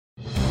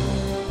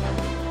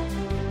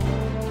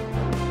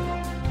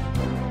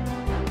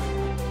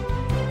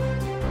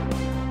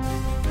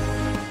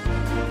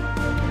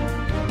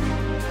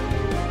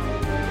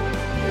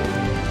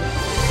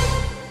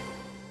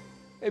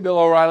Hey, Bill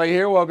O'Reilly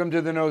here. Welcome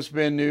to the No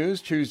Spin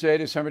News, Tuesday,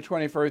 December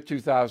 21st,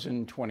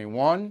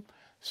 2021.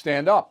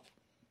 Stand up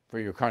for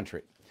your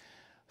country.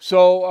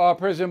 So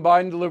President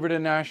Biden delivered a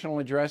national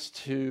address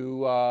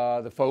to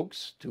the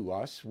folks, to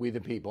us, we the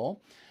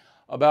people,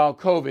 about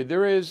COVID.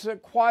 There is a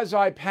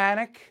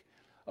quasi-panic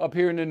up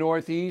here in the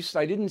Northeast.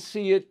 I didn't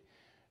see it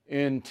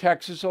in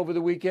Texas over the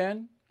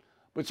weekend,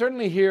 but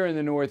certainly here in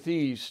the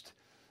Northeast,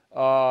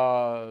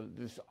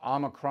 this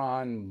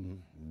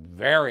Omicron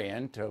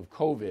variant of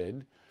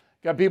COVID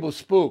got people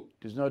spooked.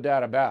 There's no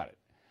doubt about it.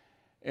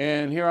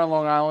 And here on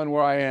Long Island,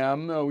 where I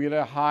am, we get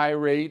a high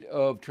rate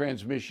of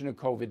transmission of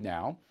COVID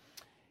now.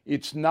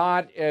 It's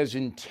not as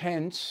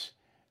intense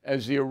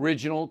as the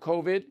original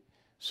COVID.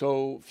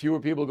 So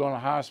fewer people go to the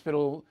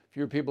hospital,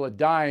 fewer people are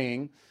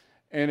dying.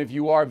 And if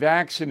you are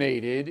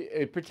vaccinated,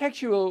 it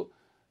protects you,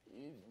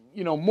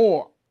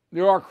 more.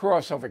 There are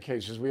crossover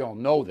cases. We all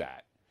know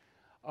that.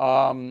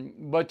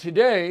 But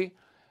today,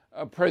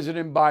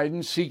 President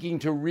Biden, seeking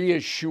to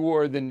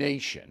reassure the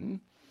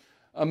nation,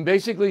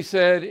 basically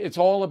said it's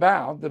all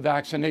about the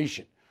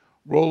vaccination.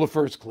 Roll the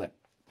first clip.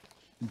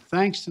 And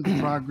thanks to the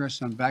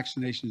progress on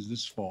vaccinations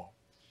this fall,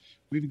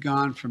 we've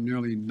gone from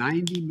nearly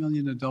 90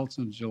 million adults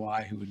in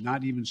July who had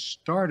not even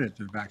started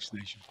their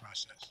vaccination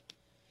process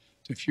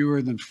to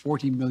fewer than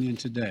 40 million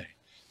today.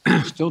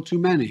 Still too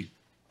many,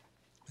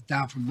 but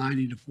down from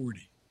 90 to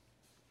 40.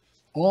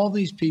 All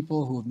these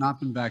people who have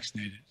not been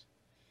vaccinated,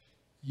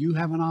 you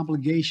have an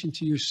obligation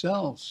to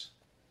yourselves,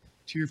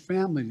 to your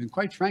families, and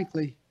quite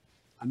frankly,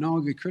 I know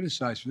I'll get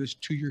criticized for this,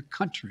 to your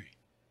country.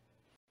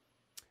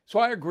 So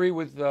I agree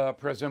with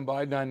President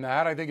Biden on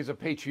that. I think it's a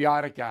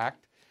patriotic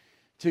act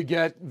to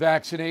get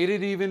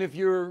vaccinated, even if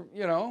you're,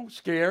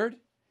 scared,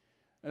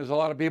 as a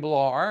lot of people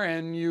are,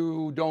 and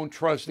you don't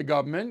trust the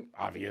government.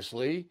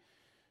 Obviously,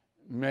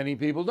 many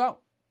people don't.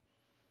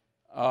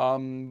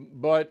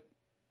 But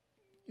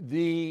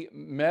the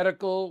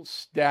medical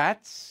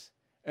stats,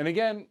 and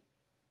again,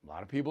 a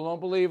lot of people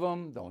don't believe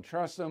them, don't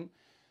trust them,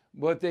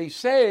 but they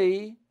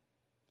say,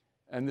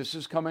 and this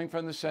is coming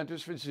from the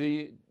Centers for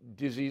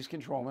Disease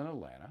Control in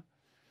Atlanta,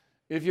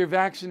 if you're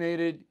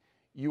vaccinated,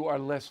 you are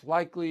less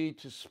likely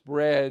to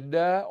spread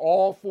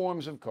all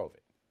forms of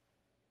COVID.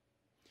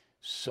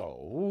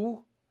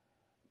 So,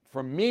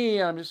 for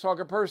me, I'm just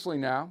talking personally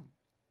now,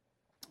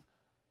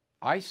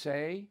 I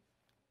say,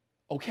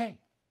 okay,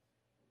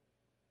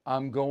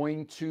 I'm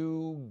going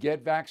to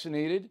get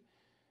vaccinated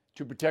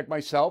to protect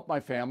myself, my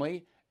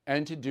family,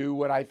 and to do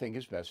what I think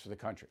is best for the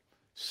country.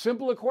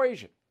 Simple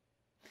equation.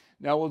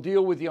 Now we'll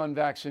deal with the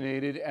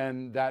unvaccinated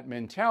and that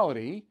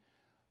mentality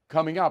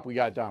coming up. We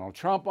got Donald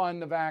Trump on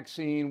the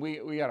vaccine.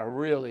 We got a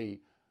really,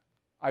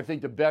 I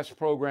think, the best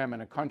program in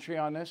the country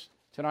on this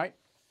tonight.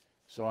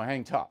 So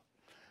hang tough.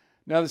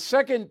 Now the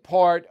second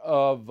part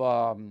of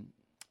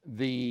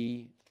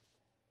the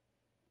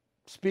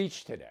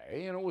speech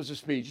today, and it was a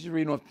speech, he's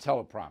reading off the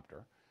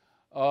teleprompter,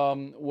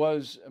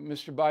 was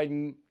Mr.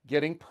 Biden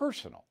getting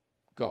personal.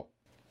 Go.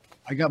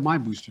 I got my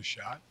booster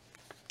shot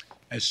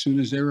as soon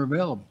as they were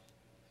available.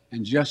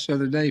 And just the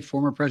other day,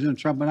 former President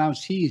Trump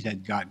announced he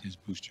had gotten his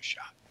booster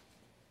shot.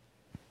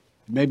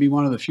 It may be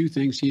one of the few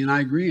things he and I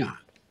agree on.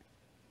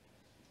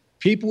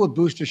 People with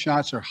booster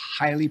shots are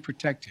highly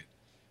protected.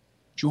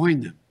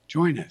 Join them.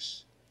 Join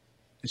us.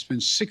 It's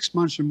been 6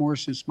 months or more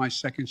since my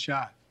second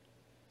shot.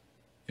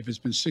 If it's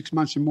been 6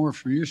 months or more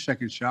from your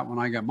second shot when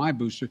I got my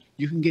booster,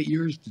 you can get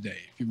yours today.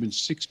 If you've been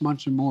 6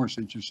 months or more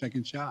since your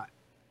second shot.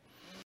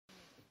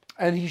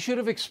 And he should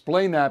have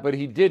explained that, but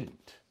he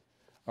didn't.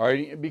 All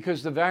right,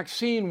 because the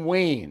vaccine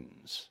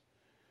wanes.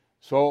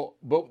 So,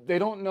 but they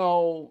don't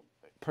know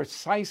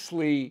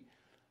precisely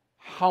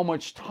how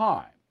much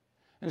time.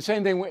 And the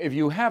same thing if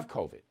you have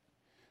COVID,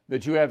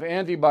 that you have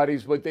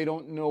antibodies, but they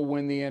don't know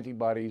when the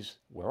antibodies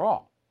wear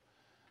off.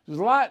 There's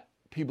a lot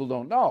people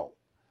don't know.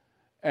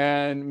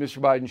 And Mr.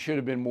 Biden should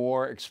have been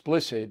more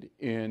explicit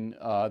in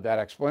that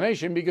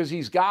explanation because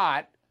he's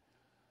got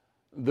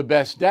the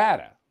best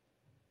data.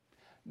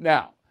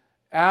 Now,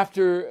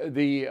 after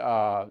the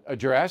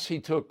address, he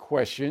took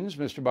questions,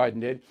 Mr.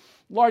 Biden did,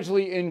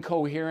 largely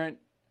incoherent.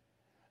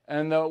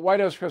 And the White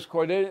House press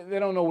corps, they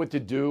don't know what to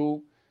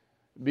do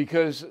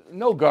because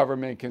no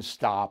government can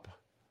stop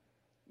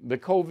the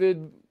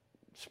COVID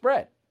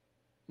spread.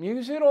 You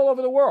can see it all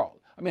over the world.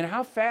 I mean,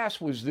 how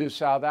fast was this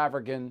South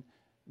African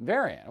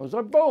variant? It was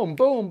like boom,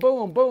 boom,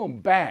 boom,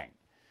 boom, bang.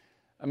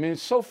 I mean,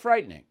 it's so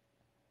frightening.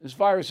 This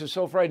virus is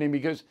so frightening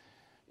because,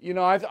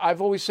 I've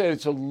always said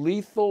it's a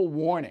lethal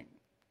warning.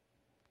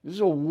 This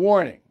is a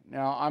warning.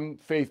 Now, I'm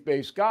a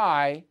faith-based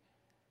guy,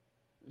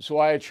 so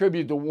I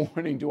attribute the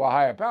warning to a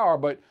higher power,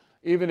 but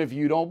even if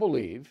you don't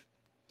believe,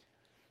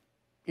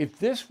 if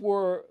this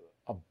were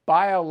a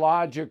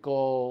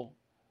biological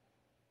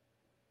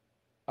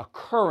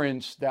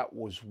occurrence that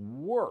was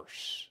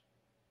worse,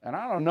 and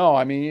I don't know,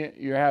 I mean,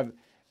 you have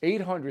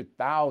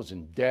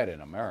 800,000 dead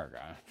in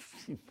America.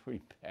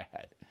 Pretty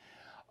bad.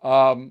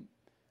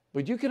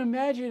 But you can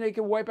imagine they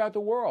could wipe out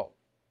the world.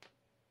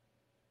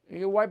 You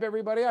can wipe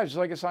everybody out, just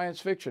like a science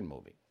fiction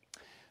movie.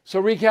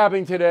 So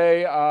recapping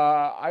today,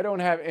 I don't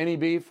have any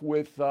beef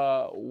with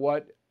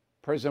what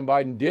President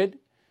Biden did.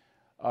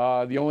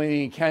 The only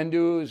thing he can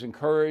do is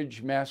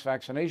encourage mass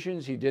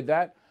vaccinations. He did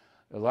that.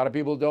 A lot of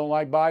people don't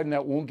like Biden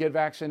that won't get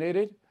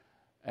vaccinated.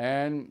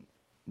 And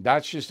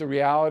that's just the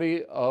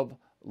reality of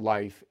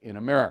life in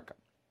America.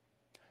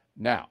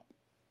 Now,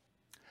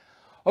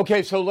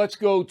 okay, so let's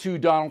go to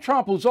Donald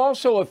Trump, who's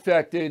also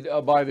affected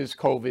by this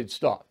COVID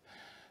stuff.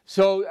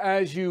 So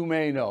as you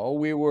may know,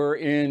 we were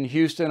in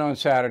Houston on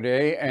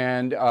Saturday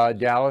and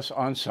Dallas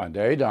on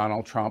Sunday,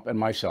 Donald Trump and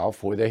myself,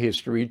 for the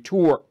history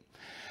tour.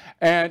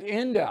 And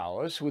in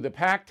Dallas, with a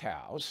packed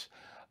house,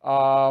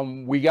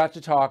 we got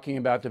to talking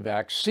about the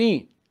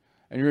vaccine.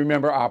 And you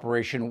remember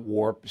Operation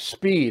Warp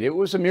Speed. It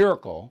was a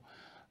miracle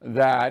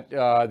that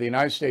the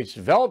United States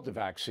developed the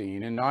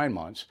vaccine in 9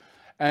 months.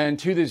 And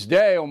to this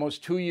day,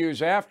 almost 2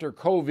 years after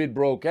COVID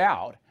broke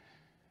out,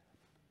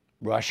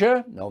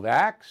 Russia, no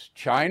vax;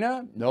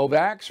 China, no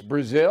vax;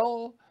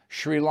 Brazil,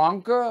 Sri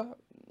Lanka,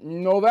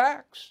 no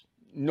vax.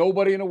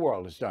 Nobody in the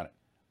world has done it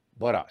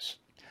but us.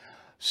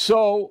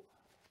 So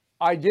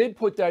I did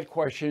put that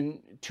question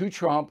to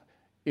Trump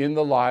in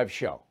the live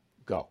show.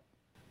 Go.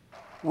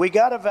 We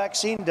got a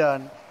vaccine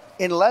done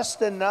in less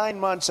than 9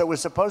 months. It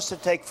was supposed to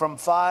take from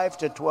 5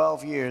 to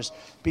 12 years.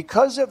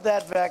 Because of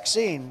that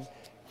vaccine,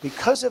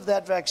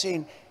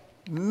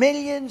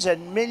 millions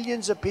and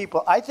millions of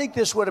people. I think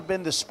this would have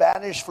been the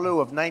Spanish flu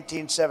of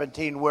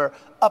 1917, where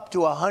up to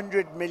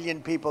 100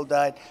 million people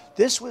died.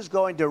 This was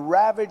going to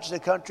ravage the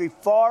country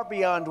far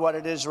beyond what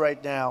it is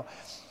right now.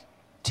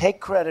 Take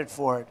credit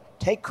for it.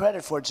 Take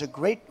credit for it. It's a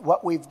great,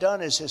 what we've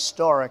done is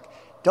historic.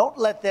 Don't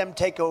let them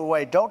take it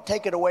away. Don't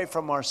take it away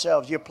from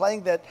ourselves. You're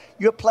playing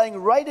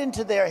right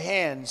into their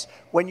hands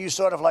when you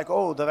sort of like,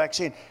 oh, the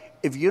vaccine.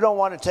 If you don't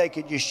want to take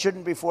it, you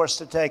shouldn't be forced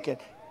to take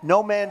it.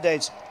 No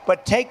mandates,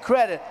 but take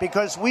credit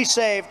because we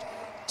saved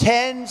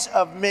tens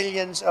of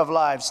millions of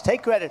lives.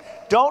 Take credit.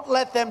 Don't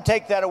let them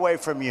take that away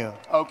from you.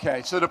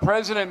 Okay, so the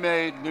president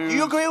made news. Do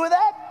you agree with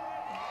that?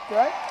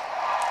 Right?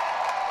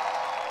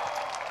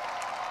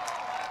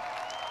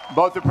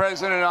 Both the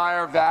president and I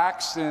are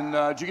vaxxed, and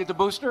did you get the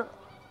booster?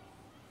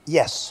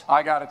 Yes.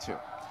 I got it too.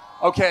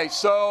 Okay,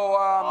 so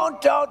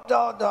Don't.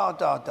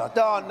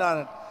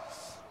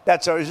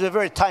 That's there's a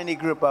very tiny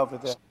group over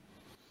there.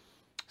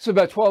 So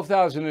about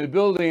 12,000 in the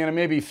building, and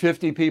maybe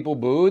 50 people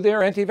booed.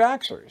 They're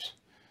anti-vaxxers.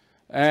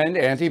 And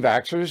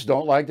anti-vaxxers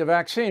don't like the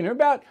vaccine. They're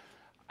about,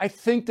 I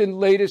think the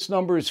latest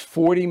number is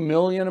 40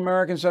 million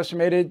Americans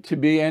estimated to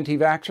be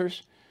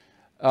anti-vaxxers.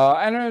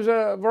 And there's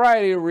a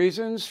variety of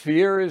reasons.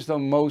 Fear is the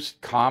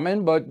most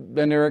common, but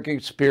then there are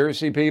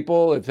conspiracy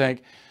people that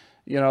think,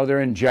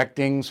 they're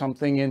injecting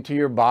something into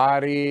your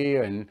body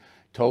and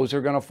toes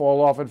are going to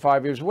fall off in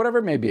 5 years, whatever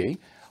it may be.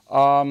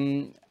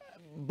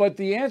 But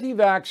the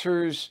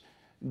anti-vaxxers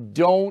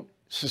don't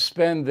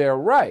suspend their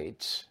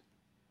rights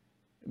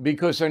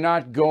because they're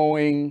not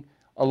going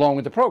along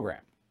with the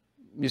program.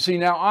 You see,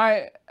 now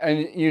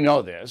and you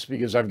know this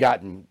because I've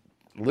gotten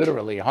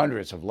literally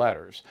hundreds of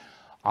letters.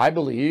 I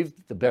believe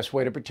the best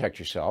way to protect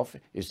yourself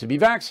is to be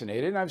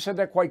vaccinated, and I've said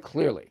that quite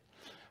clearly.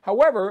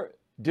 However,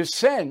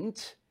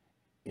 dissent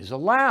is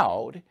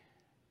allowed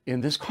in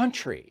this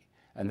country.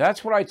 And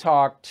that's what I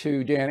talked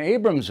to Dan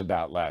Abrams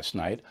about last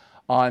night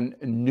on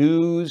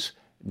News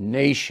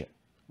Nation.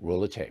 Roll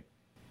the tape.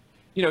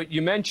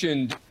 You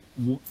mentioned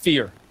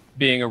fear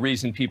being a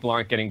reason people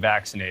aren't getting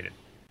vaccinated.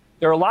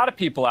 There are a lot of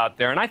people out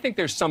there, and I think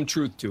there's some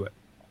truth to it,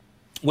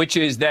 which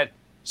is that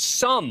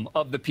some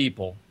of the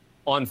people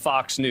on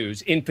Fox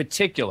News in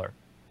particular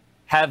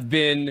have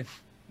been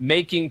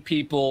making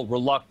people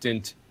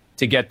reluctant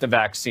to get the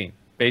vaccine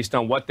based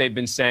on what they've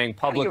been saying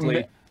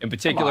publicly. In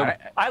particular,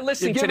 I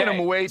listened today. You're giving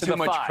them way to too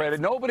much credit.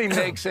 Nobody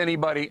makes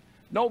anybody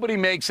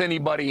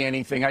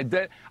anything. I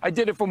did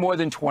it for more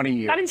than 20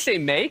 years. I didn't say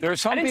make. There are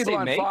some people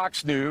on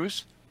Fox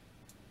News.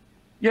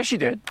 Yes, you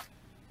did.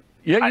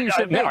 Yeah, you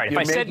said make. If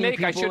I said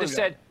make, I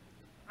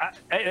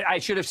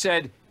should have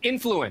said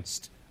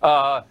influenced,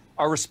 are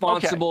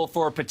responsible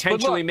for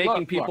potentially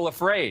making people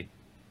afraid.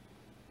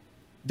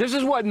 This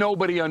is what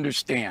nobody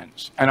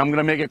understands, and I'm going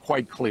to make it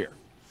quite clear.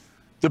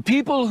 The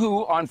people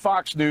who on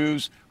Fox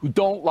News who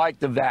don't like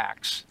the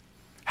vax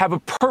have a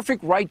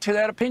perfect right to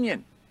that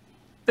opinion.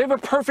 They have a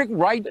perfect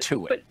right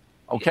to it.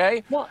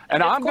 Okay? Well,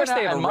 and of course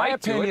they have a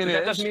right to it, but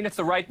that doesn't mean it's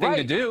the right thing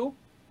to do.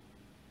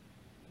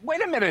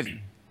 Wait a minute.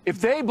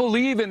 If they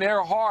believe in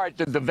their heart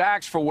that the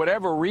vax, for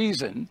whatever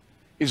reason,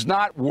 is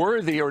not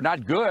worthy or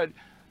not good,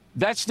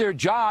 that's their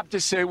job to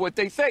say what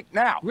they think.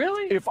 Now,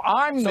 really, if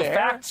I'm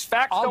there,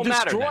 facts I'll don't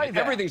matter. Destroy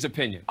that Everything's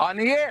opinion on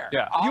the air.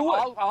 Yeah,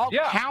 I'll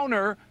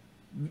counter.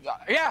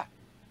 Yeah,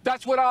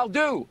 that's what I'll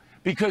do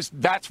because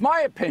that's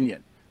my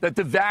opinion that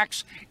the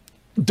vax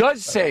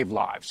does save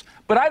lives.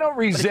 But I don't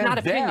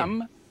resent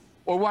them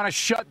or want to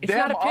shut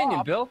them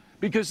up Bill,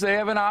 because they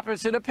have an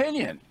opposite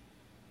opinion.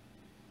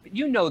 But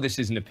you know this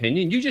is an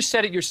opinion. You just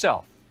said it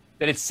yourself,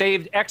 that it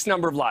saved X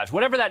number of lives,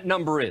 whatever that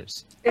number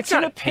is. It's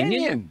not an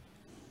opinion.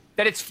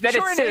 That it's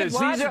saved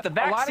lives, that the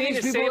a lot of vaccine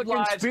these has people saved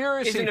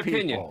lives is an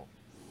opinion.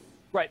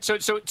 Right. So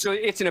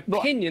it's an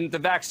opinion. The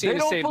vaccine They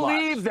has don't saved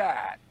believe lives.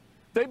 that.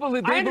 They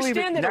believe. I They believe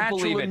understand in they don't natural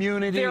believe it.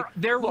 immunity.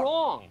 They're Look,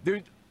 wrong.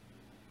 they're-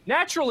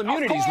 Natural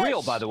immunity is real,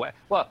 course. by the way.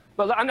 Well,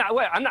 I'm not.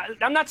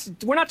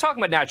 We're not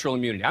talking about natural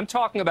immunity. I'm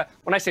talking about,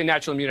 when I say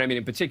natural immunity, I mean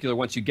in particular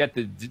once you get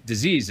the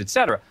disease, et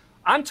cetera.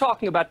 I'm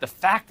talking about the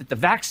fact that the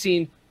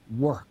vaccine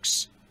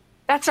works.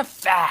 That's a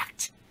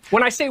fact.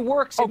 When I say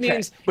works, it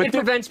means it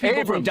prevents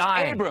people from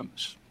dying.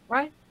 Abrams.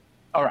 Right?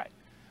 All right.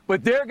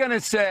 But they're going to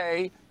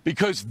say,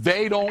 because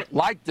they don't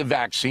like the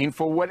vaccine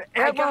for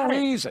whatever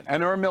reason,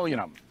 and there are a million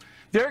of them,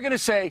 they're going to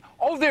say,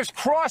 oh, there's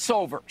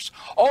crossovers.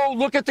 Oh,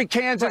 look at the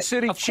Kansas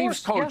City Of Chiefs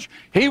course, coach.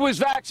 He was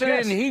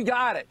vaccinated Yes. and he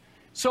got it.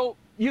 So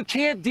you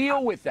can't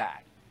deal with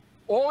that.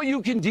 All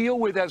you can deal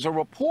with as a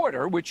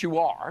reporter, which you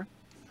are,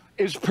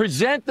 is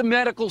present the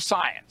medical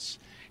science.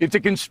 If the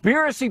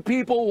conspiracy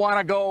people want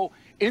to go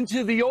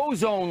into the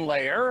ozone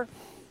layer,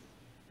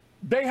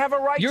 they have a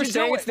right You're to do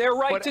saying it. it's their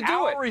right But to do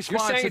our it. You're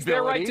saying it's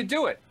their right to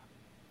do it.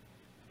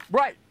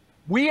 Right.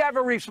 We have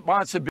a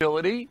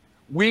responsibility.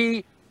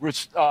 We,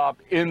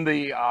 in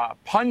the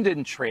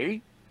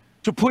punditry,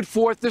 to put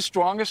forth the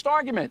strongest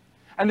argument.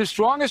 And the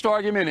strongest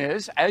argument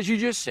is, as you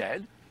just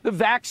said, the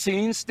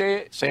vaccine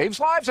saves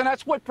lives. And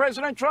that's what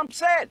President Trump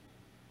said.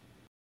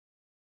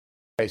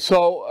 Okay,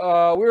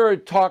 so we were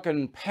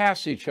talking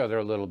past each other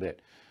a little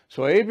bit.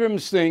 So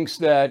Abrams thinks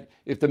that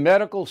if the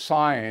medical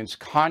science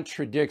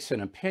contradicts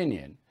an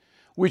opinion,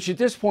 which at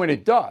this point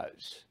it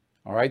does,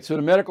 all right, so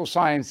the medical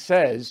science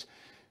says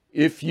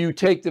if you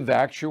take the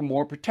vax, you're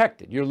more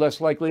protected. You're less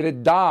likely to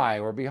die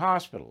or be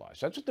hospitalized.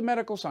 That's what the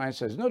medical science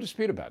says. No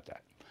dispute about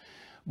that.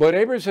 But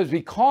Abrams says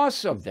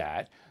because of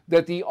that,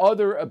 that the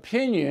other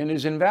opinion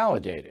is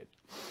invalidated.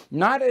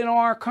 Not in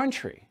our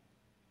country.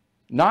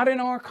 Not in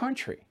our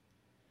country.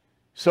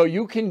 So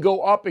you can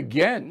go up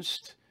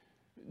against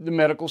the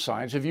medical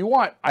science if you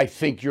want. I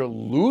think you're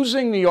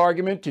losing the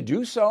argument to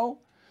do so.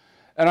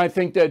 And I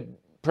think that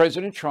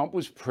President Trump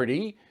was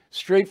pretty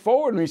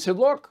straightforward. And he said,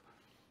 look,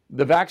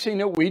 the vaccine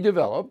that we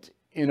developed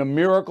in a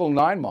miracle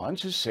 9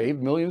 months has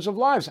saved millions of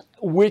lives,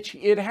 which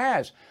it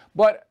has.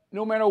 But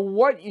no matter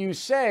what you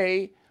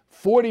say,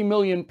 40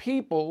 million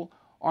people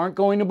aren't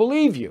going to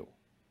believe you.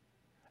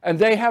 And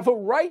they have a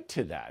right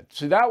to that.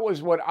 So that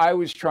was what I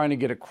was trying to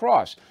get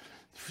across.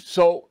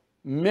 So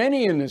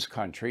many in this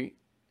country,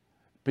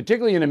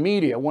 particularly in the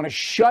media, want to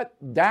shut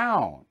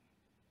down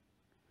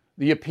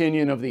the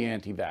opinion of the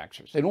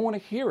anti-vaxxers. They don't want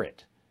to hear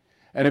it.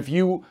 And if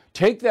you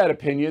take that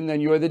opinion,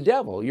 then you're the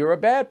devil. You're a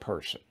bad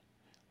person.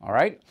 All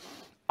right?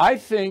 I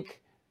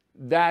think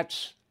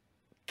that's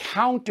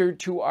counter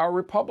to our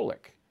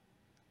republic.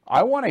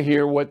 I want to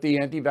hear what the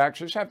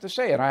anti-vaxxers have to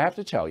say. And I have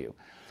to tell you,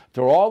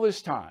 through all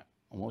this time,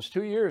 almost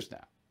 2 years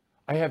now,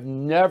 I have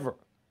never,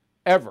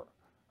 ever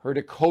heard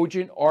a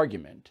cogent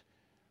argument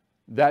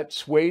that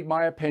swayed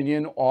my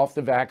opinion off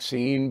the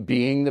vaccine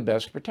being the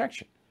best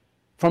protection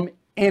from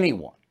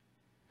anyone.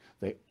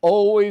 They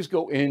always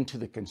go into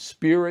the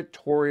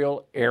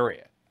conspiratorial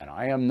area, and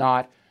I am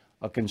not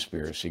a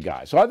conspiracy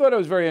guy. So I thought it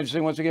was very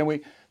interesting. Once again,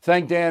 we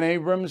thank Dan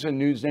Abrams and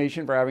News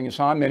Nation for having us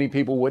on. Many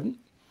people wouldn't.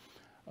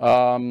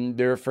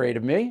 They're afraid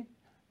of me,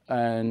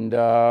 and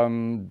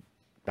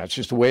that's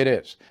just the way it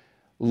is.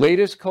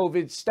 Latest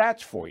COVID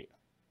stats for you.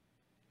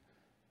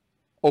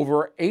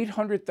 Over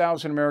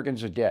 800,000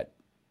 Americans are dead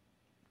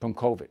from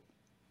COVID.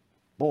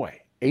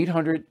 Boy,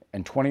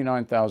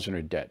 829,000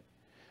 are dead.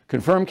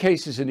 Confirmed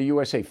cases in the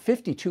USA,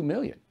 52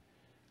 million.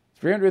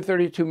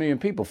 332 million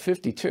people,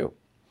 52.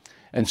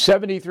 And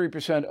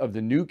 73% of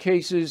the new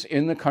cases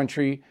in the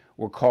country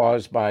were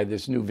caused by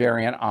this new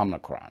variant,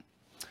 Omicron.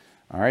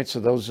 All right, so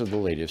those are the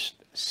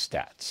latest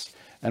stats.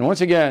 And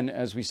once again,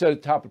 as we said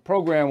at the top of the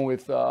program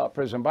with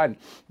President Biden,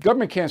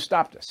 government can't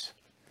stop this.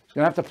 It's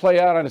going to have to play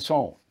out on its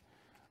own.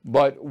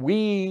 But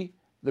we,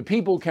 the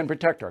people, can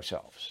protect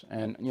ourselves.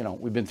 And, you know,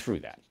 we've been through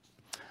that.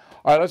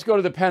 All right, let's go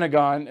to the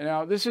Pentagon.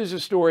 Now, this is a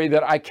story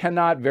that I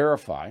cannot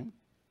verify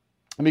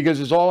because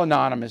it's all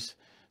anonymous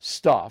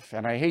stuff,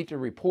 and I hate to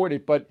report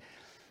it, but,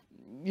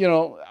 you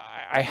know,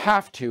 I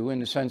have to in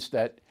the sense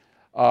that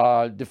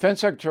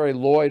Defense Secretary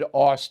Lloyd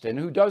Austin,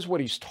 who does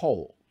what he's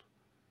told,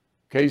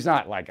 okay, he's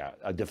not like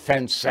a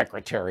defense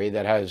secretary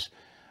that has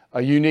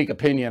a unique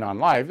opinion on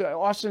life.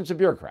 Austin's a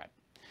bureaucrat.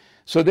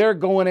 So they're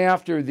going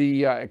after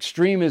the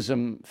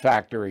extremism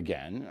factor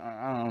again.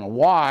 I don't know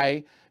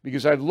why,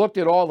 because I've looked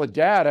at all the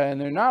data, and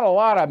there are not a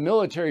lot of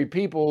military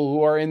people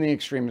who are in the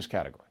extremist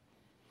category.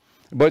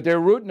 But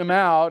they're rooting them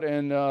out,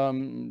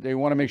 and they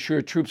want to make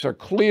sure troops are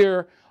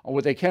clear on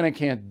what they can and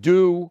can't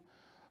do.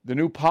 The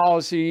new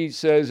policy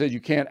says that you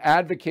can't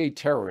advocate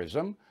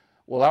terrorism.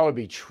 Well, that would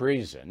be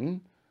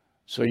treason.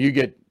 So you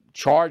get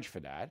charged for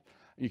that.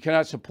 You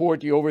cannot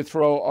support the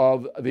overthrow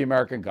of the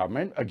American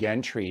government.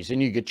 Again, treason.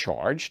 You get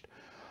charged.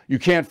 You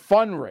can't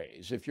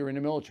fundraise if you're in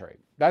the military.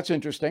 That's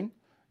interesting.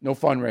 No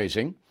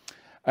fundraising.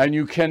 And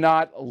you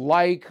cannot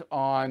like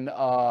on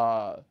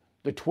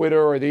the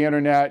Twitter or the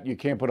internet. You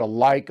can't put a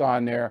like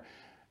on there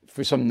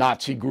for some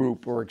Nazi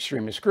group or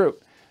extremist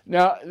group.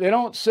 Now, they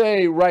don't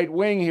say right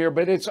wing here,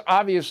 but it's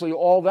obviously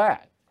all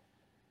that.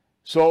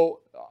 So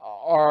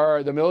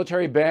are the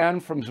military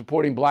banned from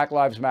supporting Black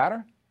Lives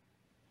Matter?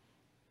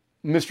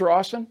 Mr.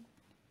 Austin?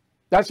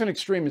 That's an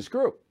extremist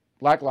group.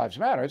 Black Lives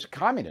Matter, it's a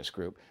communist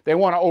group. They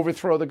want to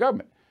overthrow the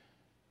government.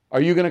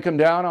 Are you going to come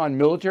down on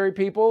military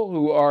people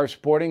who are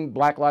supporting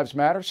Black Lives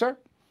Matter, sir?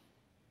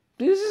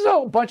 This is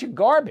a bunch of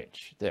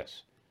garbage,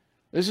 this.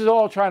 This is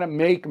all trying to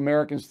make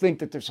Americans think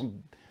that there's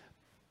some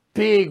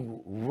big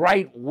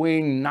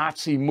right-wing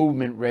Nazi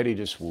movement ready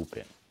to swoop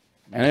in.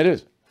 And it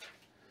isn't.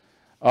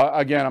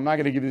 Again, I'm not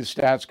going to give you the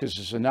stats because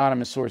it's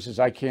anonymous sources.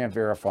 I can't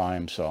verify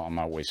them, so I'm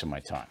not wasting my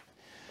time.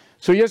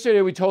 So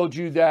yesterday we told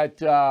you that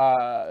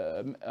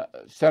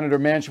Senator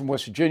Manchin,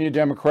 West Virginia,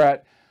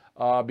 Democrat,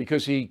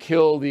 because he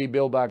killed the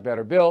Build Back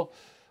Better bill,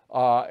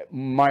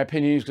 my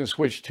opinion, he's going to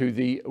switch to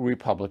the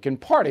Republican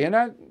Party.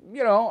 And,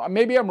 you know,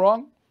 maybe I'm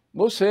wrong.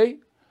 We'll see.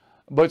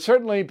 But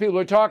certainly people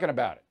are talking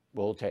about it.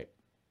 We'll tape.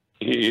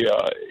 He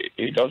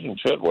doesn't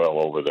fit well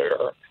over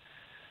there,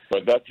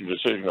 but that's a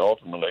decision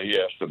ultimately he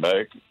has to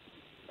make.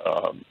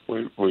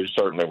 We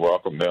certainly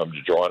welcome him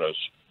to join us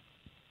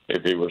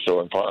if he was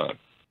so inclined.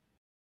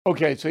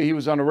 Okay, so he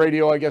was on the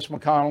radio, I guess,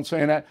 McConnell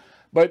saying that.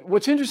 But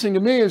what's interesting to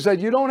me is that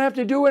you don't have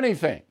to do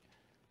anything.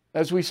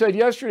 As we said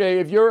yesterday,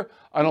 if you're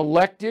an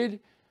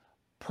elected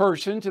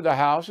person to the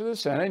House or the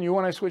Senate and you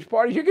want to switch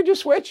parties, you can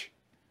just switch.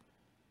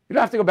 You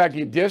don't have to go back to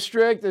your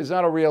district. There's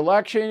not a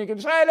re-election. You can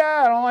say, no,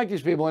 I don't like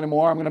these people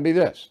anymore. I'm going to be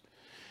this.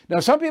 Now,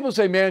 some people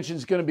say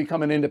Manchin's going to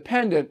become an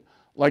independent,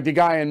 like the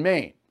guy in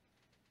Maine.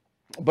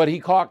 But he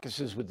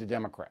caucuses with the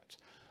Democrats.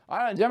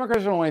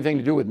 Democrats don't want anything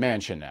to do with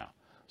Manchin now.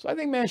 So I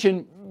think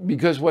Manchin,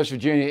 because West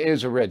Virginia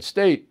is a red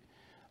state,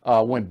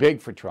 went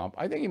big for Trump.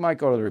 I think he might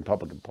go to the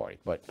Republican Party.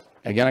 But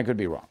again, I could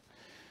be wrong.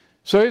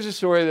 So here's a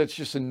story that's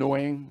just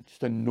annoying,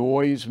 just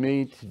annoys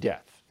me to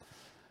death.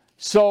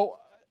 So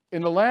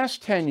in the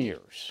last 10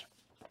 years,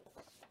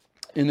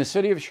 in the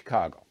city of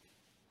Chicago,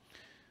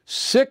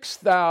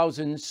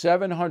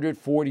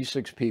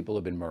 6,746 people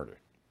have been murdered.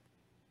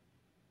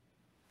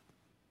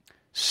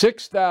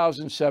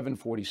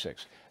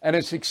 6,746. And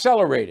it's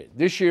accelerated.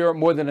 This year,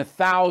 more than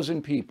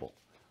 1,000 people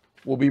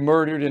will be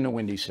murdered in the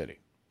Windy City.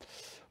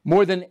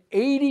 More than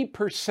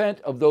 80%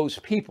 of those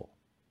people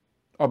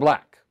are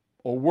black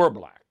or were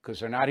black because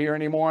they're not here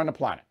anymore on the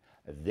planet.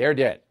 They're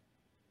dead.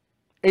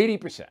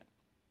 80%.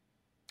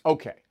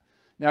 Okay.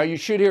 Now, you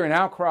should hear an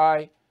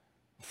outcry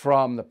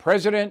from the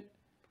president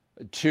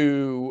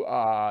to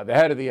the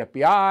head of the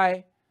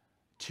FBI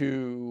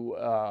to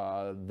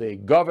the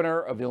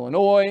governor of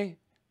Illinois,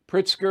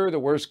 Pritzker, the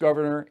worst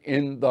governor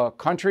in the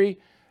country,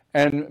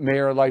 and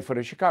Mayor Lightfoot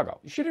of Chicago.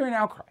 You should hear an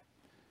outcry.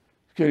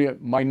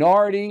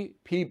 Minority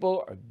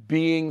people are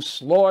being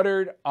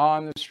slaughtered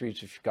on the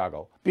streets of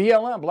Chicago.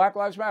 BLM, Black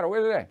Lives Matter,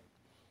 where are they?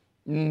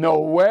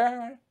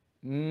 Nowhere.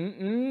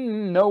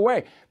 No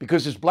way.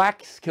 Because it's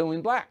blacks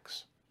killing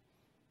blacks.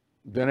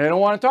 Then they don't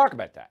want to talk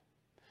about that.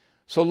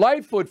 So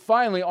Lightfoot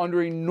finally,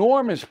 under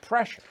enormous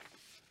pressure,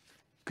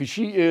 because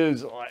she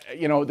is,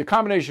 you know, the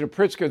combination of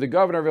Pritzker, the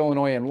governor of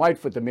Illinois, and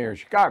Lightfoot, the mayor of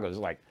Chicago, is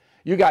like,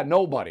 you got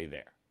nobody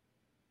there.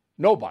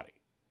 Nobody.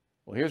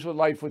 Well, here's what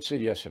Lightfoot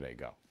said yesterday.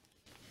 Go.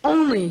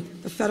 Only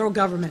the federal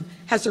government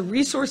has the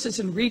resources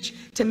and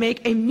reach to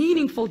make a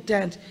meaningful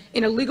dent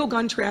in illegal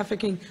gun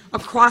trafficking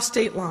across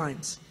state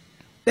lines.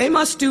 They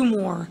must do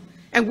more,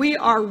 and we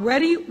are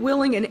ready,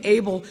 willing, and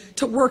able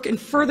to work in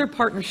further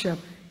partnership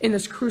in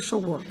this crucial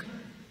work.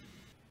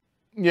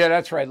 Yeah,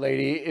 that's right,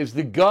 lady. Is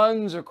the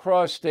guns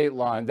across state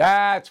line.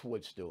 That's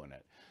what's doing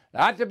it.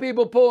 Not the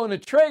people pulling the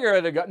trigger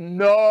of the gun.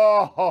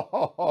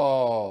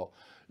 No.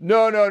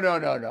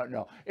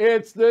 No.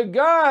 It's the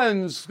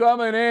guns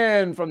coming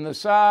in from the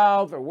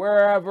south or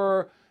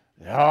wherever.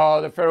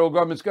 Oh, the federal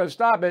government's going to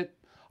stop it.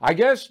 I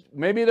guess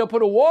maybe they'll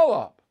put a wall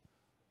up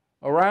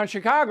around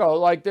Chicago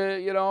like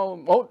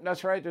oh,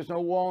 that's right, there's no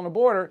wall on the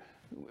border.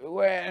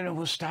 And it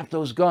will stop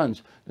those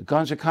guns. The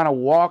guns are kind of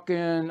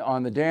walking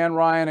on the Dan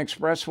Ryan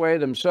Expressway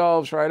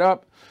themselves right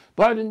up.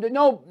 But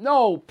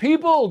no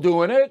people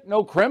doing it.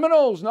 No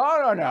criminals.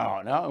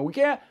 No. We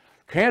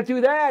can't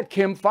do that.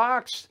 Kim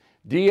Foxx,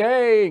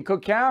 DA in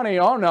Cook County.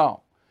 Oh,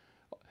 no.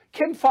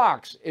 Kim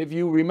Foxx, if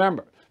you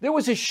remember, there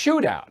was a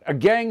shootout, a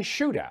gang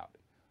shootout,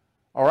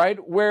 all right,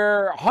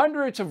 where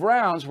hundreds of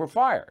rounds were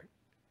fired.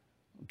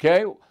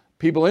 Okay?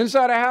 People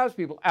inside the house,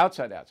 people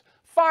outside the house.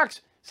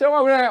 Fox said,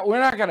 well, we're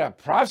not going to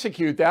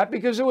prosecute that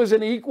because it was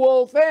an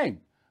equal thing.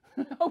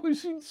 That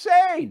was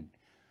insane.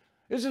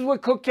 This is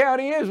what Cook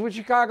County is, what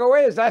Chicago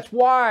is. That's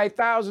why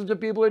thousands of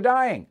people are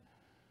dying.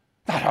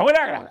 No, we're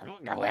not going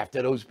to go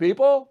after those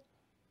people.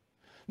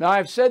 Now,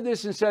 I've said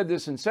this and said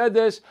this and said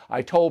this.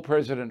 I told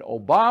President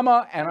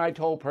Obama and I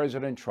told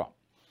President Trump.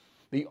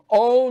 The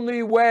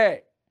only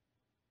way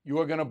you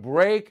are going to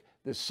break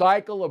the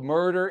cycle of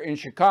murder in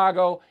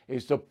Chicago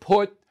is to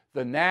put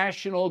the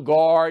National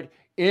Guard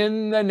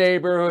in the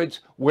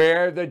neighborhoods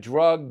where the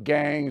drug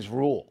gangs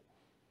rule.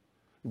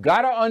 You've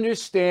got to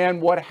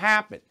understand what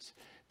happens.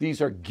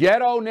 These are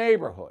ghetto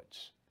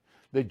neighborhoods.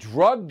 The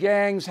drug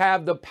gangs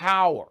have the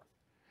power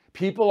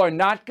People are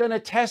not going to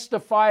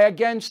testify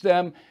against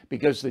them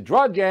because the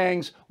drug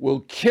gangs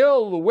will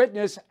kill the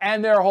witness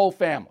and their whole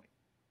family.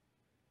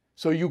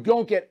 So you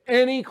don't get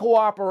any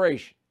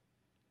cooperation.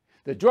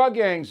 The drug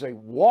gangs, they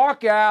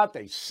walk out,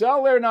 they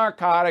sell their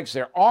narcotics,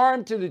 they're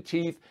armed to the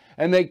teeth,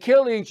 and they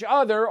kill each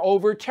other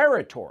over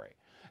territory.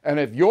 And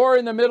if you're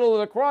in the middle of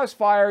the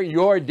crossfire,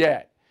 you're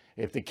dead.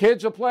 If the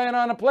kids are playing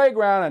on a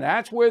playground and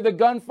that's where the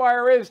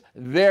gunfire is,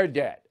 they're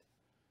dead.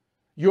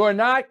 You're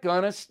not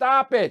going to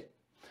stop it.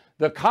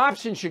 The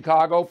cops in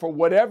Chicago, for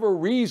whatever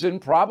reason,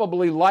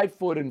 probably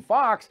Lightfoot and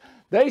Fox,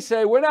 they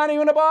say, we're not even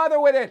going to bother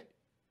with it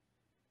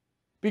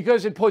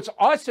because it puts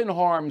us in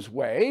harm's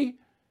way.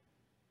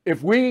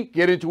 If we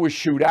get into a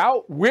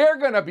shootout, we're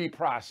going to be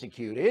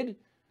prosecuted,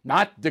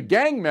 not the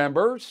gang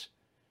members.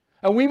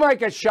 And we might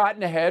get shot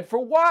in the head for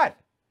what?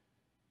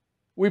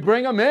 We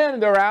bring them in,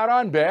 they're out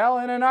on bail,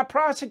 and they're not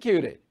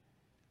prosecuted.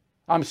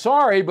 I'm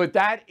sorry, but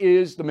that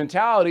is the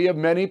mentality of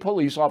many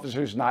police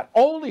officers, not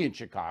only in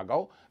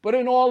Chicago, but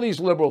in all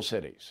these liberal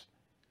cities.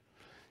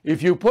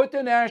 If you put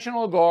the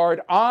National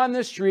Guard on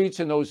the streets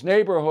in those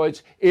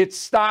neighborhoods, it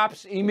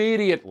stops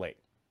immediately.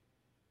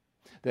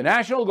 The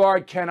National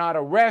Guard cannot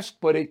arrest,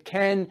 but it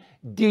can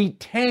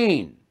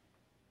detain.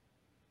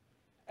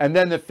 And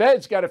then the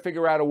feds got to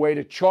figure out a way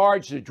to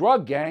charge the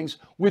drug gangs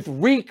with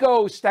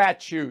RICO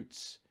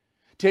statutes.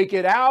 Take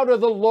it out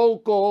of the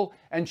local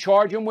and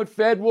charge them with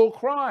federal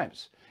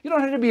crimes. You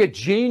don't have to be a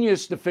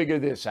genius to figure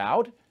this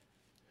out,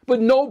 but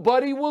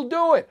nobody will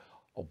do it.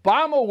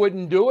 Obama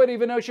wouldn't do it,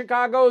 even though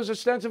Chicago is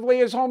ostensibly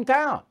his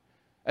hometown.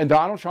 And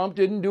Donald Trump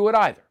didn't do it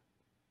either.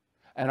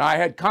 And I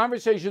had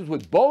conversations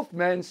with both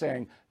men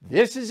saying,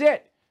 this is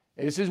it.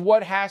 This is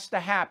what has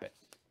to happen.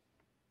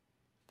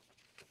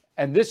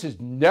 And this is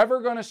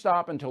never going to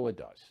stop until it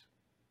does.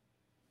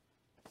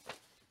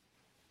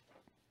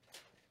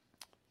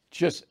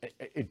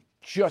 It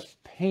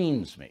just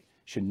pains me.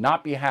 Should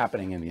not be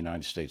happening in the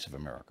United States of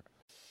America.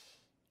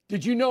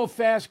 Did you know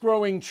Fast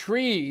Growing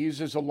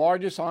Trees is the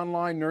largest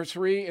online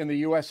nursery in the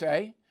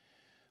USA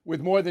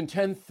with more than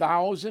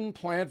 10,000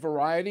 plant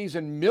varieties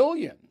and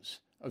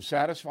millions of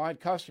satisfied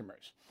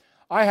customers?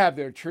 I have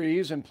their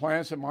trees and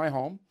plants at my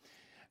home,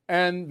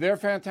 and they're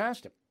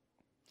fantastic.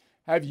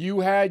 Have you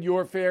had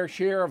your fair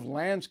share of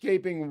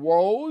landscaping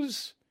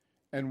woes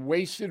and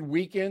wasted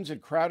weekends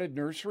at crowded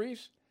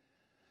nurseries?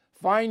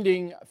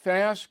 Finding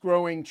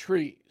fast-growing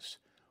trees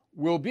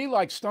will be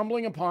like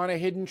stumbling upon a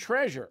hidden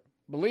treasure,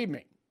 believe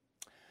me.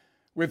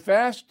 With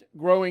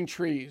fast-growing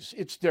trees,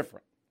 it's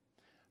different.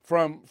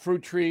 From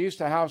fruit trees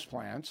to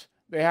houseplants,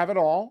 they have it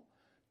all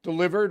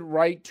delivered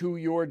right to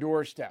your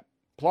doorstep.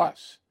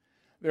 Plus,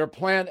 their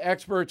plant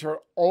experts are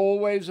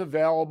always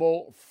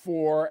available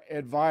for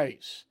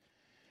advice.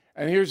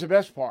 And here's the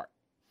best part.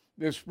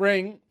 This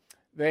spring,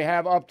 they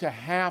have up to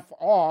half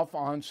off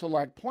on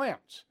select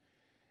plants.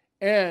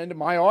 And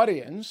my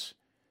audience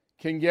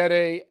can get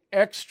an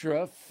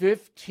extra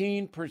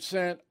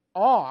 15%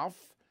 off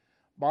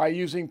by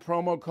using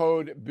promo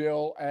code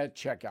BILL at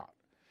checkout.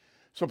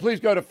 So please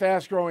go to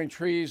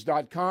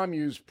fastgrowingtrees.com,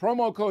 use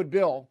promo code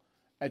BILL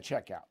at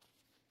checkout.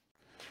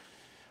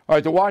 All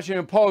right, the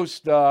Washington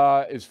Post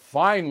is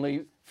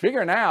finally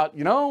figuring out,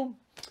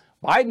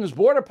 Biden's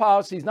border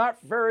policy is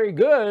not very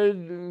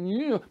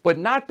good, but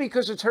not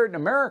because it's hurting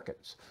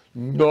Americans.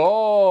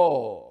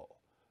 No.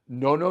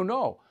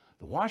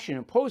 The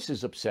Washington Post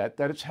is upset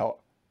that it's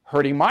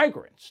hurting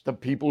migrants, the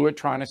people who are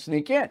trying to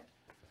sneak in.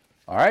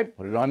 All right,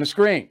 put it on the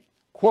screen.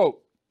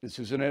 Quote, this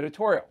is an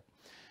editorial.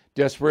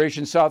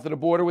 Desperation south of the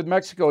border with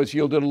Mexico has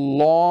yielded a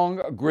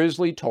long,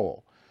 grisly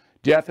toll.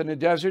 Death in the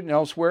desert and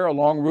elsewhere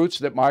along routes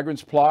that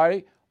migrants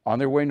ply on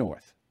their way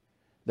north.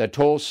 That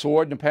toll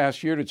soared in the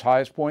past year to its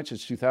highest point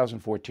since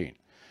 2014,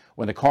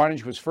 when the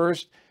carnage was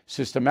first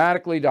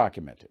systematically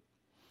documented.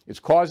 Its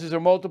causes are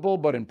multiple,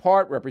 but in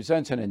part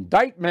represents an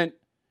indictment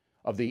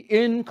of the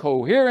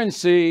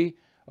incoherency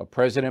of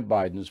President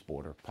Biden's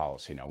border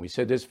policy. Now, we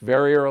said this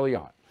very early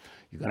on.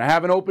 You're going to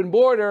have an open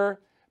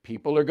border.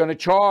 People are going to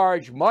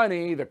charge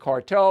money. The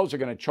cartels are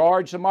going to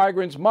charge the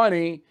migrants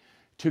money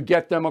to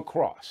get them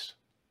across.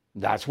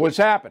 That's what's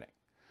happening.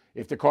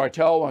 If the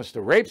cartel wants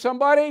to rape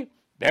somebody,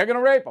 they're going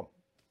to rape them.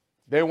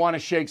 They want to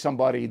shake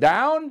somebody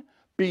down,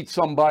 beat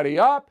somebody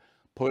up,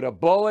 put a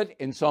bullet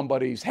in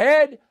somebody's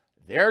head,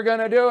 they're going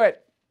to do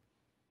it.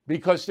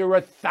 Because there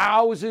are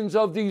thousands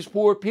of these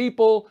poor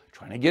people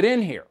trying to get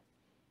in here.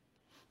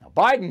 Now,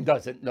 Biden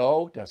doesn't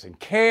know, doesn't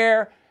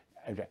care,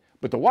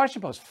 but the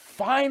Washington Post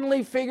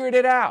finally figured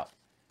it out,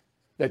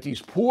 that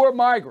these poor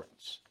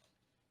migrants,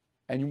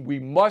 and we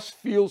must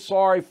feel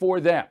sorry for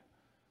them.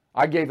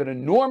 I gave an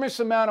enormous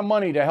amount of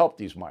money to help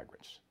these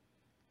migrants,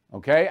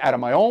 okay, out of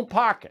my own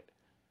pocket,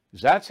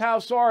 because that's how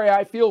sorry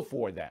I feel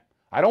for them.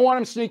 I don't want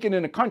them sneaking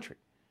in the country,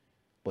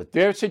 but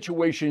their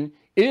situation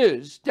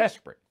is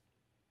desperate.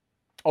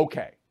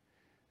 Okay,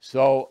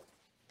 so,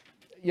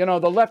 the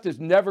left is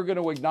never going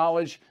to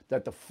acknowledge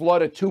that the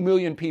flood of 2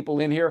 million people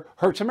in here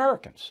hurts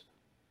Americans.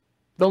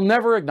 They'll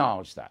never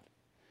acknowledge that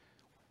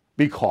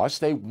because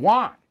they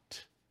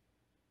want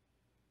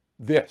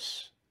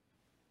this.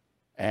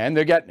 And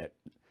they're getting it.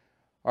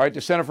 All right,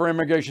 the Center for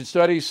Immigration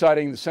Studies,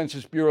 citing the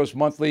Census Bureau's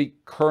monthly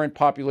current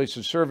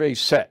population survey,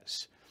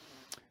 says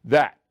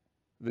that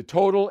the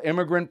total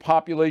immigrant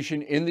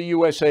population in the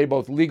USA,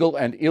 both legal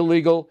and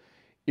illegal,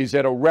 is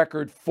at a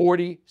record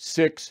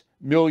 46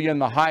 million,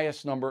 the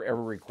highest number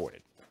ever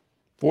recorded.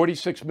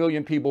 46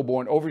 million people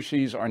born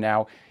overseas are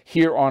now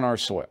here on our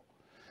soil.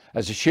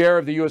 As a share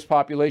of the U.S.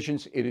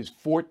 populations, it is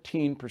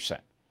 14%.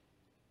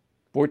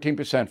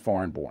 14%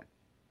 foreign born.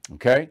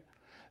 Okay?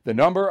 The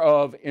number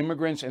of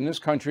immigrants in this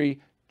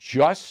country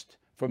just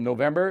from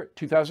November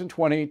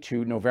 2020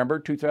 to November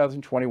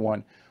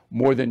 2021,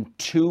 more than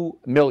 2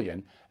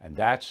 million. And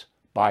that's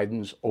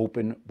Biden's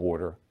open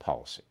border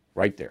policy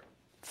right there.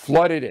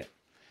 Flooded in.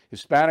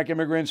 Hispanic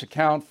immigrants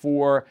account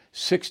for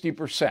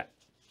 60%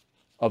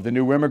 of the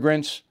new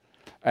immigrants,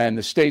 and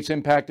the states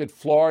impacted: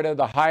 Florida,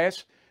 the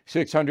highest,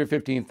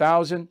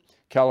 615,000,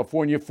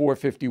 California,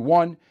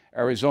 451,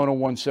 Arizona,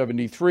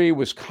 173,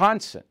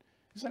 Wisconsin,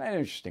 isn't that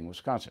interesting,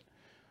 Wisconsin,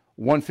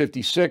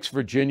 156,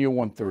 Virginia,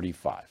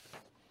 135.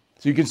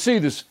 So you can see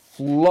this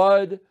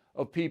flood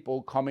of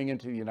people coming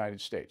into the United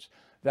States.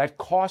 That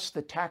costs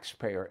the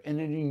taxpayer an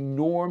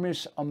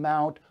enormous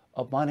amount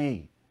of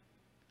money.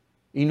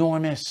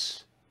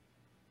 Enormous.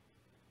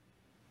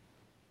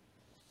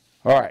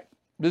 All right,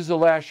 this is the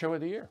last show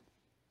of the year.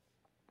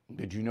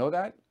 Did you know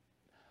that?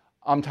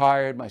 I'm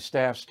tired, my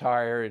staff's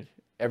tired,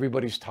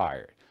 everybody's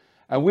tired.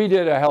 And we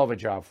did a hell of a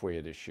job for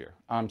you this year.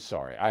 I'm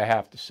sorry, I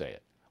have to say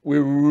it. We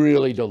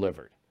really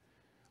delivered.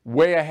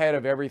 Way ahead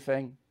of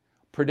everything.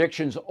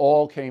 Predictions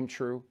all came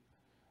true.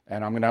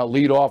 And I'm going to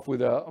lead off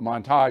with a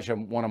montage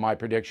of one of my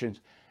predictions.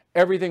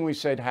 Everything we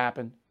said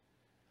happened.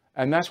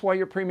 And that's why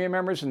you're premium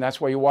members, and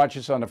that's why you watch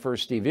us on the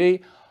First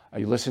TV.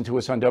 You listen to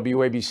us on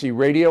WABC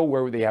Radio,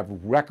 where they have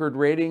record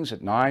ratings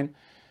at 9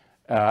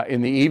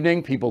 in the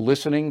evening, people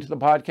listening to the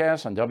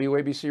podcast on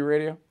WABC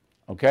Radio.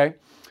 Okay?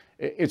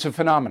 It's a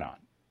phenomenon.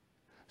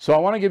 So I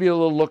want to give you a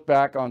little look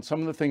back on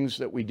some of the things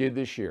that we did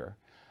this year.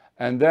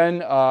 And then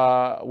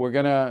we're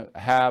going to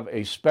have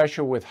a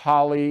special with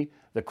Holly,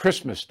 the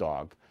Christmas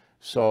dog.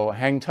 So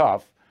hang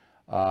tough,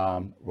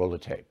 roll the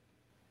tape.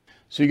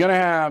 So you're going to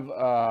have,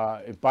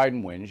 if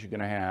Biden wins, you're going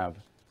to have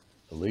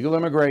illegal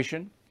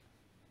immigration,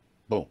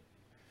 boom.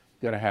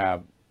 You're going to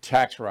have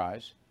tax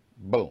rise,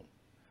 boom.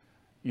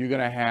 You're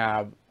going to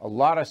have a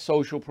lot of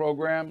social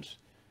programs.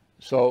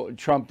 So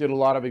Trump did a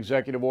lot of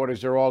executive orders.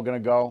 They're all going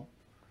to go.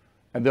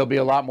 And there'll be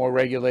a lot more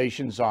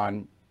regulations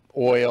on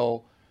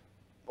oil,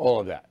 all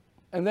of that.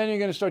 And then you're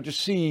going to start to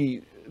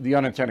see the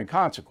unintended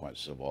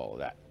consequences of all of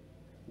that.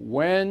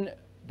 When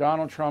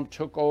Donald Trump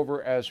took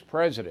over as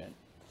president,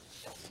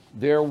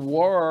 there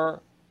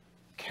were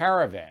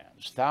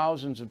caravans,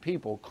 thousands of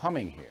people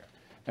coming here.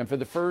 And for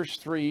the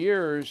first 3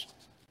 years,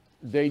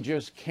 they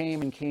just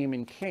came and came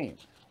and came.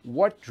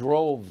 What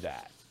drove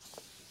that?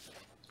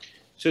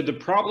 So the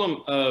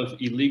problem of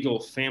illegal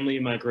family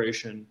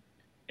migration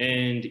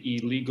and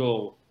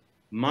illegal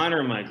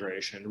minor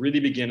migration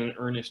really began in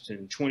earnest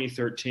in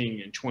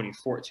 2013 and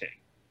 2014.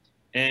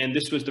 And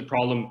this was the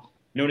problem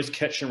known as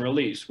catch and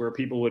release, where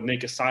people would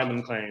make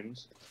asylum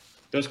claims.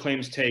 Those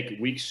claims take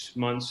weeks,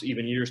 months,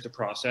 even years to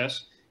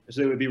process, and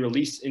so they would be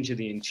released into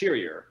the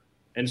interior.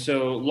 And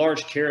so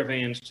large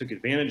caravans took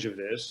advantage of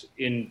this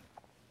in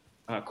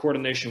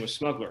coordination with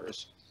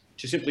smugglers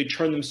to simply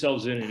turn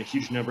themselves in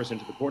huge numbers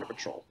into the Border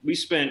Patrol. We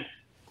spent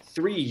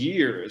 3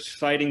 years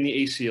fighting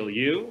the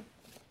ACLU,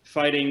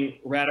 fighting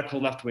radical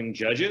left-wing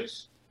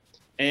judges,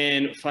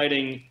 and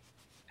fighting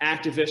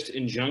activist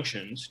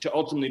injunctions to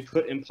ultimately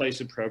put in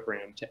place a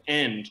program to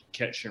end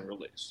catch and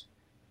release.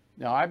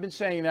 Now, I've been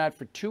saying that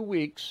for 2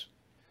 weeks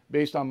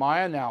based on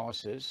my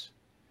analysis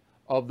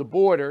of the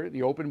border,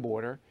 the open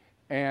border,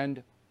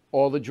 and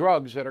all the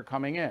drugs that are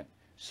coming in.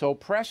 So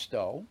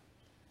presto,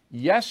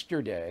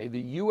 yesterday, the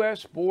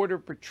U.S. Border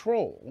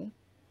Patrol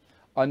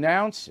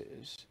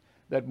announces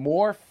that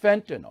more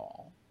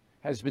fentanyl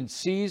has been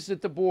seized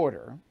at the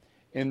border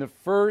in the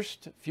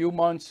first few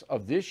months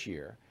of this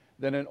year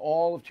than in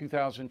all of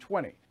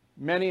 2020.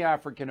 Many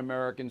African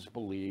Americans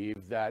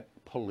believe that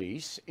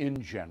police,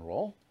 in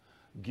general,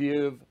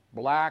 give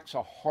blacks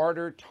a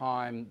harder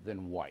time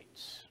than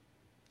whites.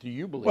 Do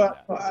you believe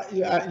that?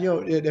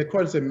 Of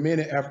course,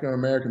 many African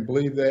Americans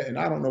believe that, and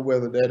I don't know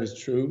whether that is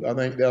true. I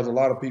think there's a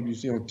lot of people you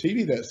see on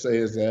TV that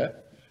says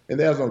that, and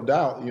there's no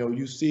doubt.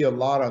 You see a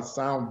lot of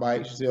sound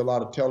bites, you see a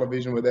lot of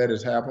television where that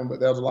has happened, but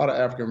there's a lot of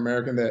African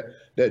Americans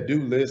that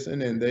do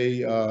listen, and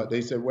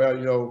they say,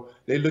 well,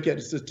 they look at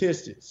the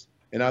statistics,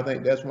 and I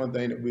think that's one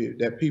thing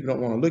that people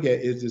don't want to look at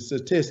is the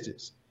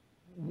statistics.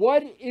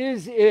 What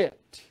is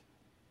it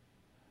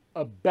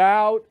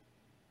about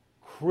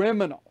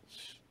criminals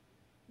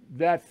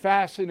that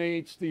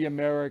fascinates the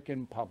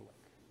American public?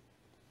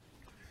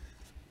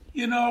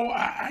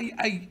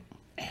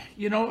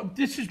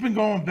 This has been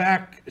going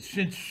back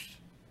since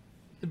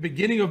the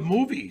beginning of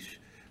movies,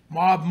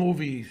 mob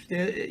movies,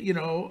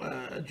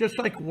 just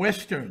like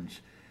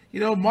Westerns.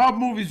 Mob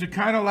movies are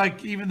kind of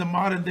like even the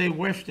modern day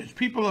Westerns.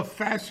 People are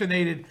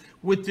fascinated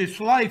with this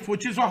life,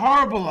 which is a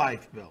horrible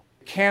life, Bill.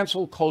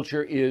 Cancel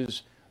culture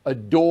is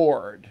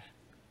adored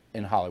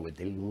in Hollywood.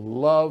 They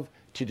love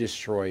to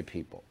destroy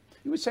people.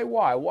 You would say,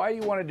 why? Why do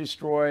you want to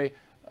destroy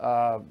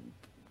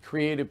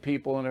creative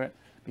people?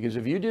 Because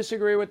if you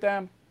disagree with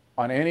them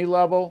on any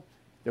level,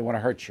 they want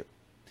to hurt you.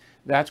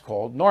 That's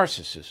called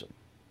narcissism.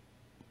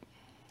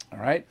 All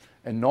right?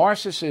 And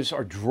narcissists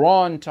are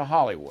drawn to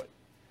Hollywood.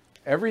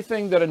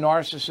 Everything that a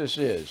narcissist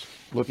is,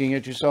 looking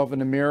at yourself in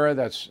the mirror,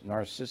 that's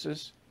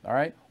narcissist, all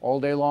right?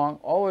 All day long,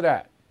 all of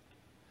that.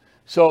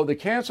 So the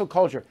cancel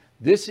culture,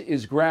 this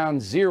is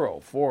ground zero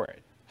for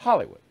it,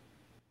 Hollywood.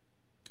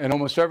 And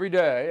almost every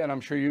day, and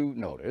I'm sure you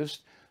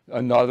noticed,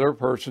 another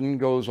person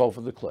goes off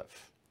of the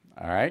cliff,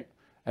 all right?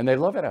 And they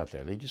love it out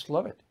there. They just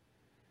love it.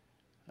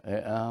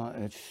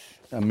 It's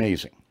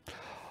amazing.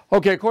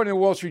 Okay, according to the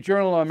Wall Street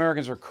Journal,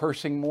 Americans are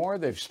cursing more.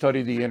 They've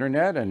studied the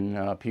internet,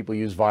 and people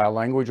use vile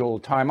language all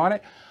the time on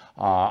it.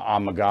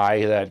 I'm a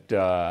guy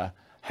that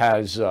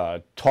has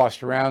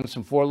tossed around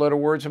some four-letter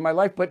words in my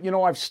life, but you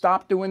know, I've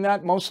stopped doing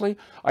that mostly.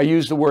 I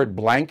use the word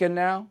blanking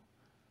now.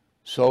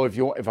 So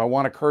if I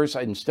want to curse,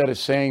 instead of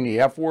saying the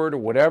F word or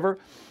whatever,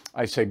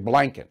 I say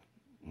blanking.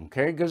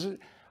 Okay, because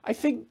I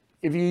think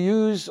if you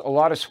use a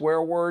lot of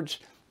swear words,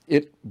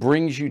 it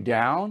brings you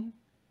down.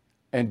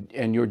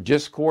 And your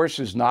discourse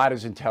is not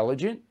as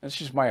intelligent. That's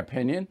just my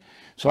opinion.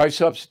 So I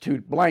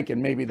substitute blank, and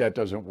maybe that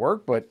doesn't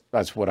work, but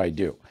that's what I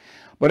do.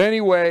 But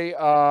anyway,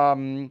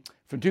 from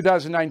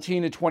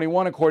 2019 to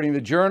 21, according to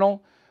the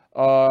Journal,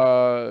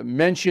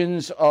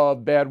 mentions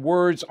of bad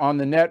words on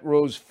the net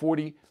rose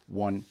 41%.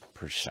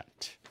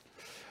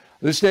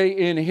 This day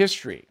in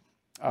history,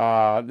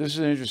 this is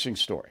an interesting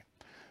story.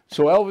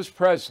 So Elvis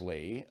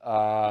Presley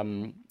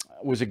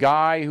was a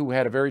guy who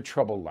had a very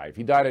troubled life.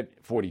 He died at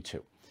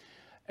 42.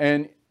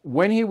 And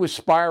when he was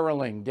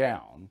spiraling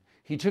down,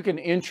 he took an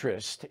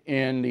interest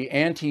in the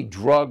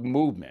anti-drug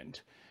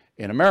movement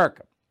in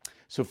America.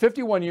 So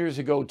 51 years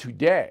ago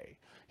today,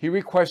 he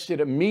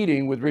requested a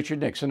meeting with Richard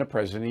Nixon, the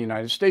President of the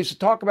United States, to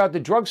talk about the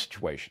drug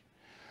situation.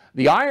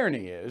 The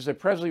irony is that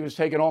Presley was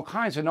taking all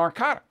kinds of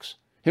narcotics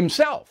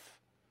himself,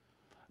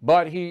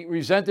 but he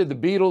resented the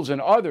Beatles and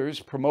others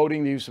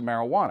promoting the use of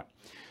marijuana.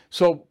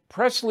 So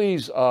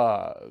Presley's,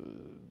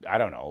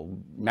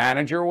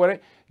 manager or whatever,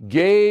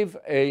 gave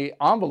an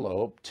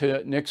envelope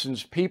to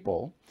Nixon's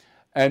people,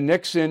 and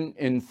Nixon,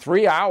 in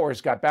 3 hours,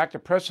 got back to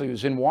Presley, who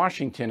was in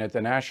Washington at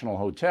the National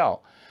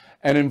Hotel,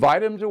 and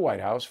invited him to the White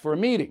House for a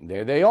meeting.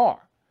 There they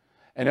are.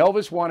 And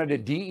Elvis wanted a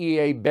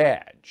DEA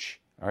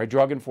badge, all right,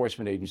 Drug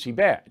Enforcement Agency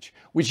badge,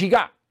 which he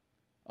got,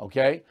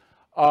 okay?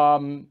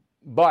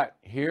 But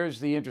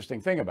here's the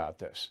interesting thing about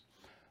this.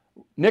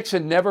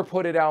 Nixon never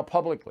put it out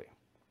publicly.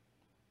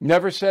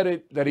 Never said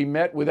it that he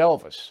met with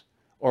Elvis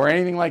or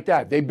anything like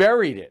that. They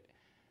buried it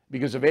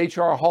because of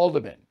H.R.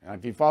 Haldeman. Now,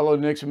 if you follow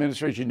the Nixon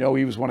administration, you know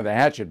he was one of the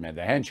hatchet men,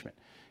 the henchmen.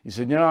 He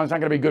said, it's not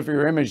going to be good for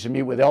your image to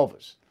meet with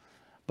Elvis.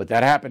 But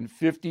that happened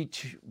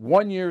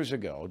 51 years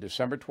ago,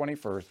 December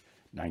 21st,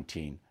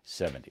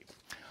 1970.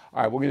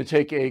 All right, we're going to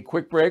take a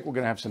quick break. We're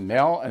going to have some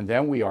mail, and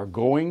then we are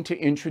going to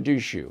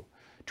introduce you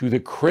to the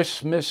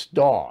Christmas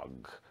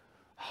dog,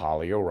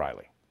 Holly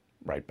O'Reilly.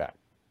 Right back.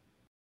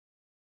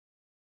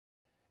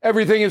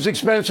 Everything is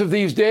expensive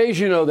these days,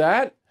 you know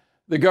that.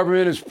 The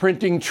government is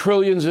printing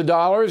trillions of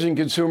dollars and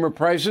consumer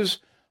prices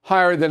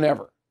higher than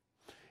ever.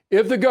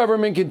 If the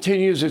government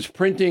continues its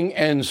printing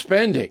and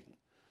spending,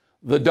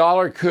 the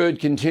dollar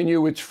could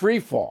continue its free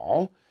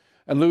fall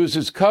and lose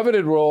its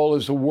coveted role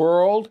as the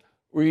world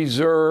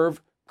reserve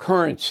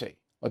currency.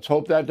 Let's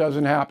hope that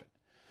doesn't happen.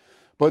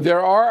 But there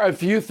are a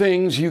few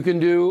things you can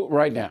do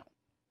right now.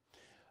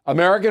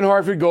 American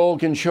Hartford Gold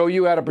can show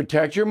you how to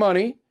protect your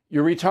money,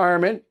 your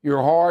retirement,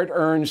 your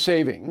hard-earned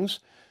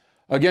savings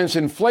against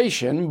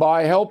inflation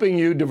by helping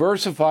you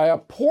diversify a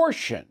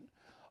portion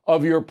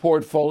of your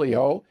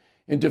portfolio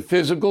into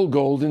physical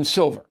gold and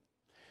silver.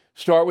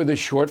 Start with a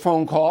short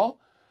phone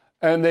call,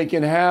 and they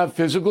can have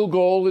physical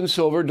gold and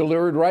silver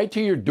delivered right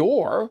to your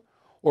door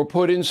or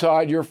put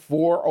inside your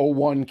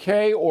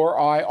 401k or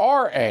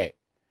IRA.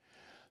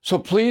 So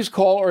please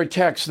call or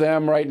text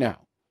them right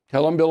now.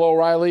 Tell them Bill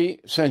O'Reilly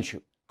sent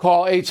you.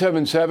 Call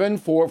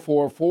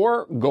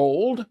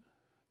 877-444-GOLD,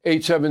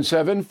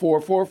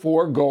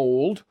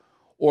 877-444-GOLD,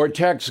 or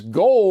text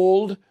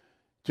GOLD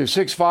to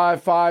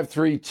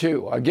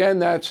 65532. Again,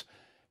 that's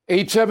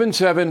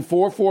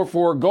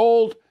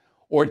 877-444-GOLD,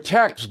 or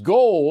text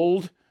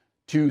GOLD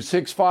to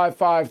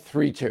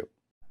 65532.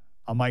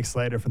 I'm Mike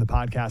Slater from the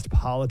podcast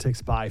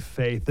Politics by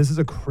Faith. This is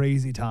a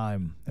crazy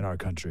time in our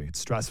country. It's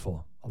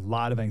stressful, a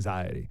lot of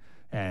anxiety,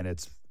 and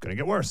it's going to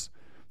get worse.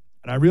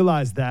 And I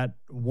realized that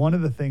one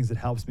of the things that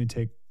helps me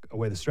take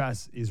away the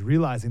stress is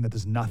realizing that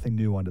there's nothing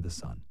new under the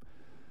sun.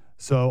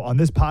 So on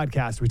this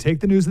podcast, we take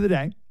the news of the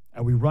day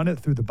and we run it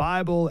through the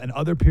Bible and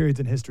other periods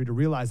in history to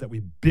realize that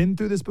we've been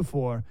through this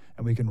before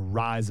and we can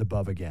rise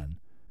above again.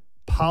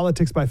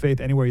 Politics by Faith,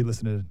 anywhere you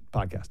listen to the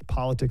podcast.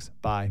 Politics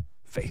by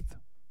Faith.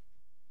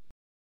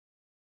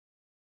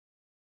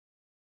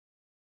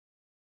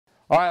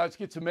 All right, let's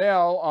get some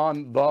mail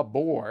on the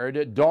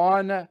board.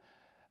 Dawn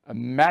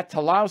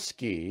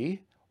Matalowski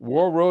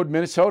War Road,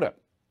 Minnesota.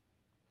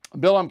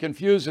 Bill, I'm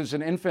confused. As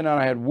an infant, and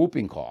I had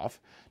whooping cough.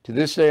 To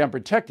this day, I'm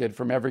protected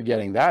from ever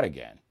getting that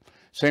again.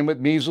 Same with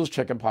measles,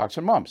 chickenpox,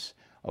 and mumps.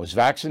 I was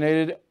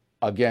vaccinated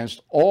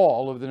against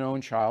all of the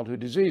known childhood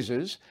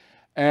diseases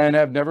and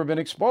have never been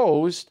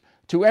exposed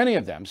to any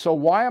of them. So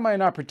why am I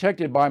not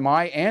protected by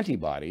my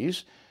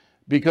antibodies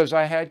because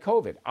I had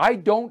COVID? I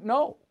don't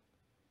know.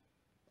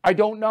 I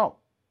don't know.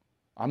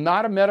 I'm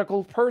not a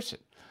medical person,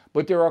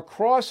 but there are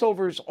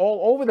crossovers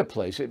all over the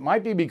place. It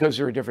might be because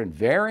there are different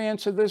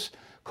variants of this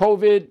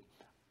COVID.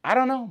 I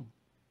don't know.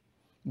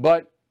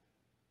 But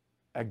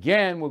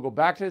again, we'll go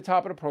back to the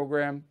top of the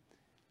program.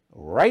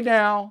 Right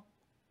now,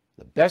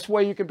 the best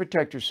way you can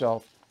protect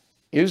yourself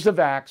is the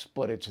vax,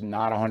 but it's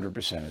not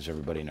 100%, as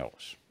everybody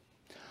knows.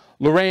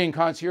 Lorraine,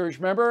 concierge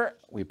member,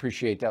 we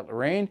appreciate that,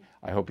 Lorraine.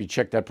 I hope you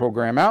check that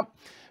program out.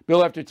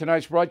 Bill, after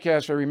tonight's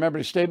broadcast, I remember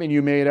the statement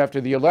you made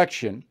after the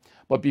election,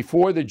 but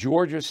before the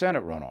Georgia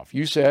Senate runoff.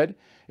 You said,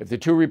 if the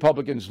two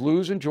Republicans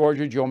lose in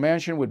Georgia, Joe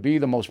Manchin would be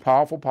the most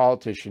powerful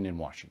politician in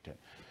Washington.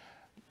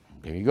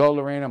 There you go,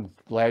 Lorraine. I'm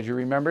glad you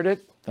remembered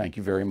it. Thank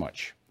you very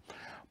much.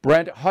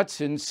 Brent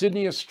Hudson,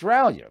 Sydney,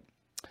 Australia.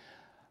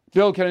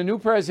 Bill, can a new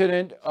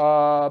president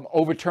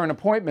overturn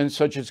appointments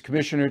such as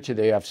commissioner to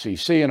the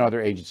FCC and other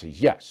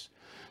agencies? Yes.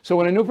 So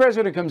when a new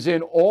president comes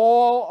in,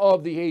 all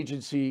of the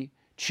agency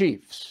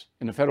chiefs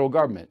in the federal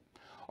government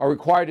are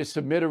required to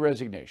submit a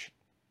resignation.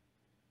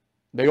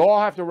 They all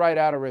have to write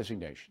out a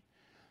resignation.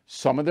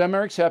 Some of them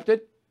are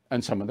accepted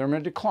and some of them are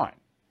declined.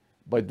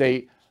 But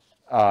they,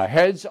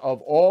 heads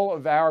of all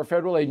of our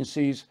federal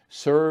agencies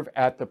serve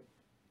at the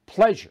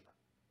pleasure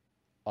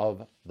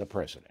of the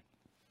president.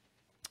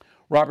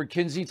 Robert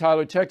Kinsey,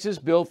 Tyler, Texas.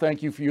 Bill,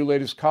 thank you for your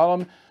latest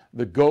column,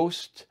 The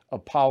Ghost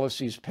of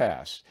Policies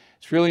Past.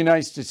 It's really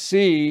nice to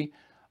see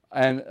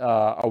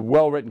a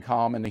well-written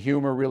column, and the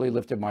humor really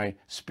lifted my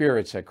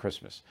spirits at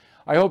Christmas.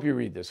 I hope you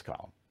read this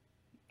column.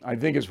 I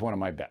think it's one of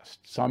my best.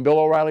 It's on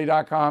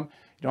BillO'Reilly.com.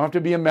 You don't have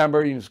to be a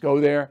member. You just go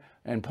there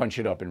and punch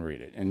it up and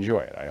read it. Enjoy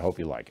it. I hope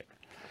you like it.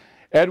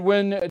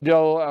 Edwin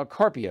Del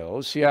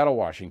Carpio, Seattle,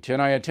 Washington.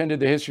 I attended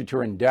the history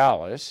tour in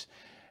Dallas,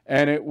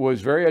 and it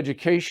was very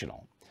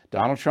educational.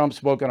 Donald Trump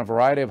spoke on a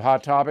variety of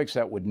hot topics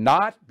that would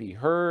not be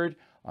heard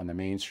on the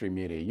mainstream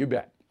media. You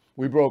bet.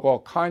 We broke all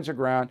kinds of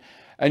ground.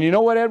 And you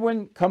know what,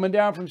 Edwin? Coming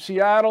down from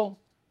Seattle,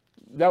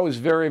 that was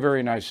very,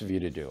 very nice of you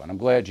to do. And I'm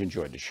glad you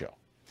enjoyed the show.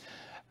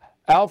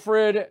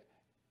 Alfred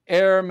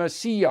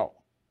Hermosillo,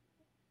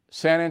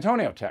 San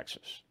Antonio,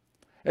 Texas.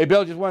 Hey,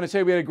 Bill, just want to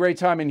say we had a great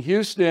time in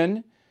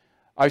Houston.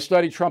 I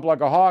studied Trump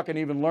like a hawk and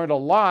even learned a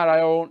lot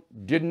I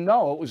didn't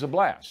know. It was a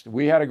blast.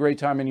 We had a great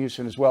time in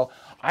Houston as well.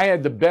 I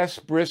had the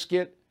best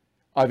brisket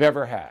I've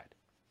ever had.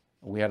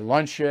 We had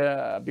lunch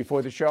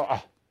before the show.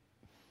 Oh,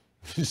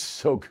 this is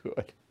so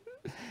good.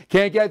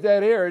 Can't get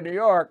that here in New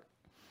York.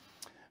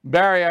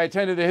 Barry, I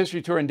attended the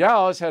history tour in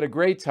Dallas, had a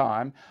great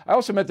time. I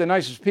also met the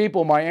nicest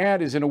people. My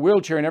aunt is in a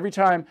wheelchair, and every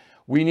time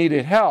we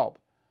needed help,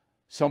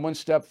 someone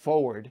stepped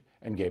forward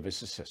and gave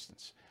us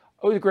assistance.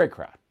 It was a great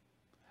crowd.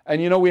 And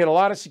you know, we had a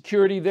lot of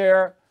security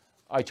there.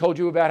 I told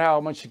you about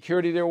how much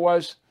security there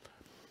was.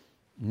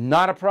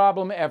 Not a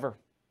problem ever.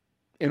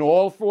 In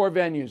all four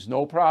venues,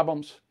 no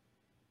problems.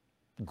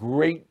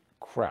 Great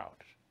crowd.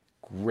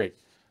 Great.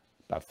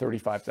 About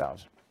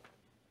 35,000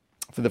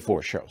 for the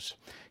four shows.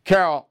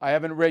 Carol, I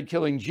haven't read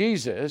Killing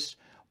Jesus,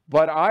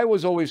 but I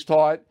was always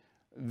taught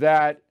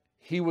that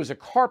he was a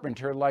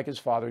carpenter like his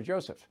father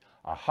Joseph.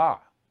 Aha.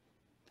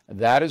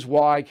 That is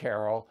why,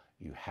 Carol,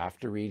 you have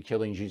to read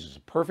Killing Jesus.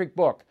 A perfect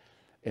book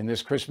in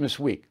this Christmas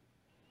week.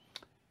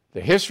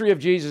 The history of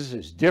Jesus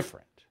is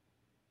different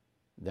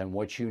than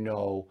what you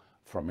know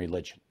from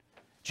religion.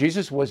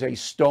 Jesus was a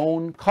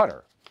stone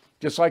cutter,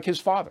 just like his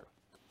father,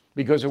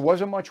 because there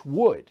wasn't much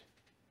wood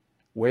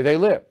where they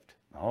lived,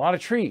 a lot of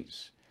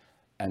trees,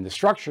 and the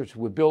structures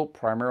were built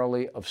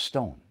primarily of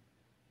stone.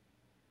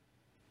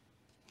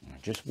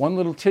 Just one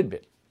little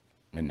tidbit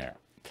in there.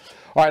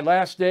 All right,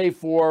 last day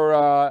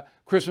for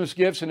Christmas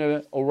gifts in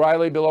the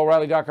O'Reilly,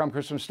 BillO'Reilly.com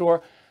Christmas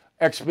store.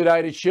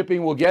 Expedited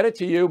shipping will get it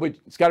to you, but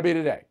it's got to be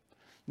today.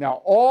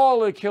 Now, all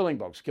the killing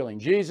books, Killing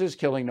Jesus,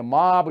 Killing the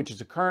Mob, which is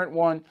the current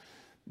one,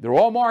 they're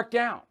all marked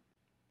down.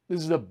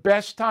 This is the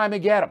best time to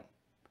get them,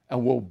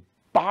 and we'll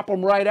bop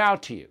them right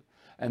out to you.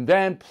 And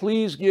then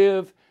please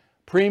give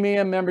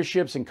premium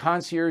memberships and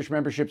concierge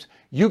memberships.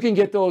 You can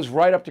get those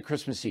right up to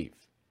Christmas Eve.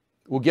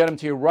 We'll get them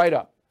to you right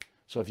up.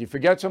 So if you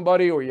forget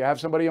somebody or you have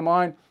somebody in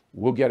mind,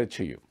 we'll get it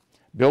to you.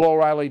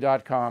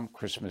 BillO'Reilly.com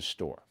Christmas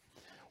store.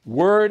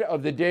 Word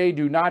of the day,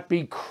 do not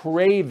be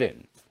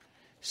craven.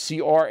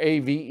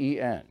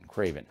 C-R-A-V-E-N,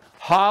 craven.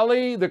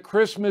 Holly the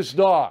Christmas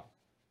dog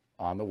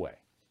on the way.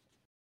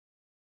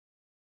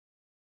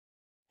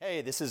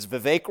 Hey, this is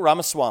Vivek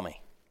Ramaswamy.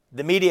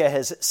 The media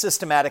has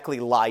systematically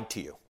lied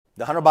to you.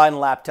 The Hunter Biden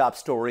laptop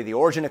story, the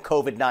origin of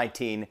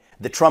COVID-19,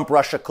 the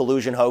Trump-Russia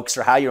collusion hoax,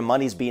 or how your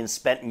money's being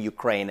spent in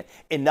Ukraine.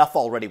 Enough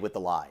already with the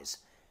lies.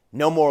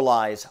 No more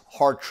lies,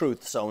 hard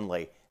truths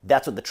only.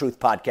 That's what the Truth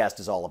Podcast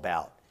is all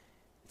about.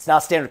 It's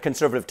not standard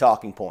conservative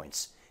talking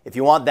points. If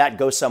you want that,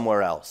 go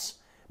somewhere else.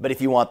 But if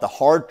you want the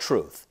hard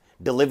truth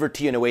delivered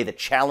to you in a way that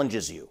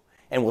challenges you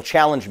and will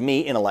challenge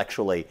me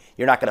intellectually,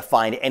 you're not going to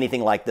find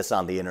anything like this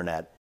on the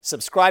internet.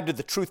 Subscribe to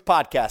The Truth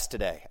Podcast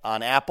today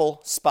on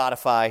Apple,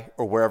 Spotify,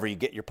 or wherever you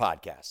get your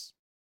podcasts.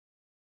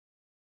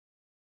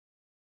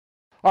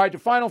 All right, the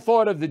final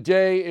thought of the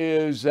day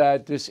is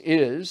that this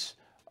is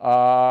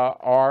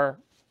our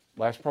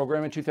last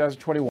program in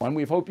 2021.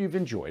 We hope you've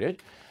enjoyed it.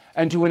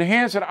 And to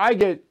enhance it, I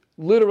get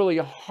literally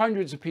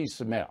hundreds of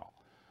pieces of mail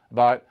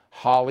about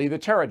Holly the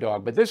Terror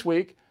Dog. But this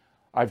week,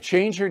 I've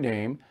changed her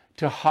name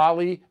to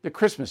Holly the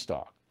Christmas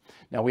Dog.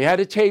 Now, we had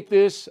to tape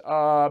this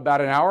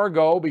about an hour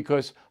ago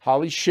because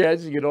Holly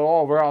sheds. You get it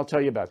all over. I'll tell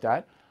you about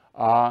that.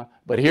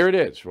 But here it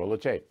is. Roll the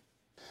tape.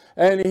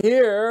 And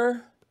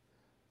here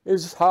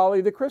is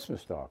Holly the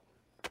Christmas Dog.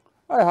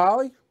 Hi,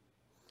 Holly.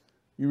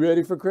 You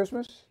ready for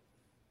Christmas?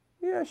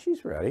 Yeah,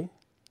 she's ready.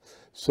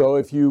 So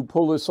if you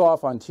pull this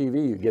off on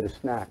TV, you get a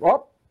snack.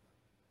 Oh,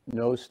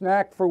 no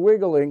snack for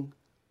wiggling.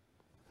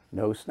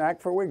 No snack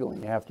for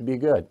wiggling. You have to be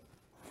good.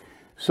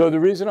 So the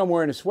reason I'm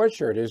wearing a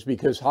sweatshirt is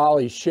because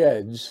Holly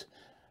sheds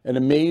an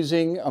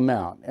amazing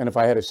amount. And if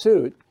I had a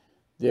suit,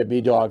 there'd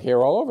be dog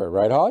hair all over it,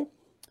 right, Holly?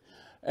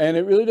 And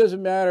it really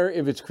doesn't matter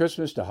if it's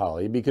Christmas to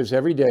Holly, because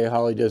every day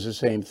Holly does the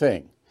same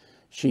thing.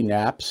 She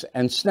naps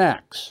and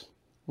snacks,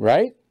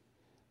 right?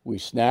 We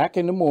snack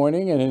in the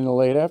morning and in the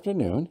late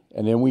afternoon,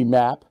 and then we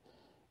nap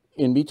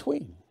in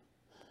between.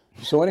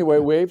 So anyway,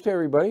 wave to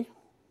everybody.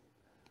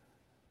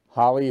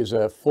 Holly is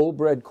a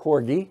full-bred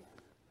corgi,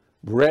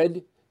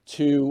 bred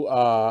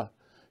to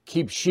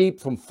keep sheep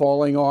from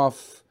falling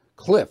off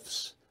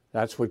cliffs.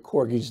 That's what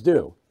corgis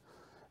do.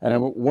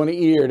 And one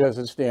ear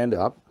doesn't stand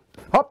up.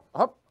 Hop,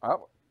 hop,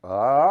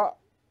 hop.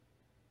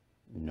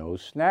 No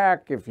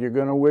snack if you're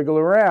going to wiggle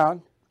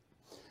around.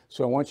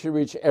 So I want you to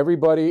reach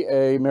everybody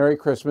a Merry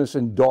Christmas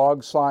in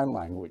dog sign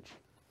language.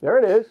 There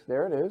it is.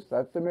 There it is.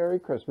 That's the Merry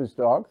Christmas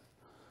dog.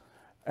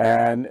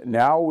 And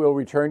now we'll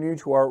return you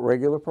to our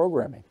regular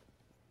programming.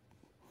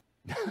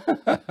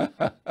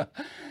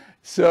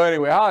 So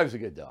anyway, Holly's a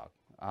good dog.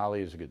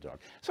 Holly is a good dog.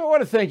 So I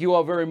want to thank you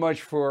all very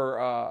much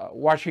for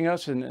watching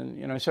us. And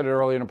you know, I said it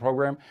earlier in the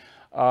program.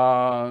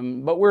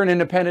 But we're an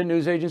independent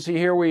news agency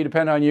here. We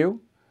depend on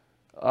you.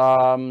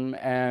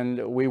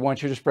 And we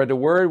want you to spread the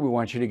word. We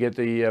want you to get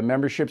the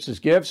memberships as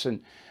gifts. And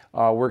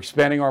we're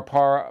expanding our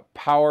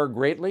power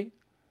greatly.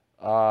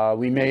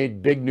 We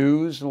made big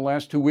news in the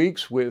last 2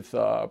 weeks with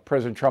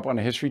President Trump on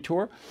a history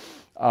tour.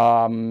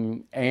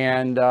 And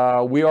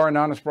we are an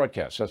honest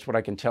broadcast. That's what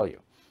I can tell you.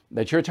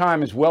 That your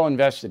time is well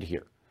invested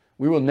here.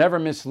 We will never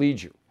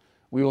mislead you.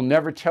 We will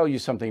never tell you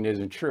something that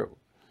isn't true.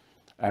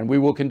 And we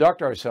will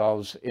conduct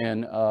ourselves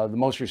in the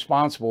most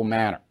responsible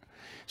manner.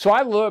 So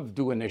I love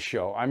doing this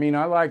show. I mean,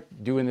 I like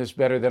doing this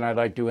better than I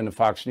like doing the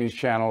Fox News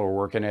Channel or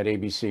working at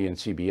ABC and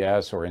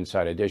CBS or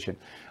Inside Edition.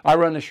 I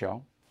run the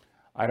show.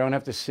 I don't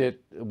have to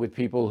sit with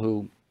people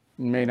who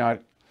may not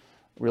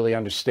really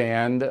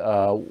understand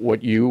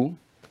what you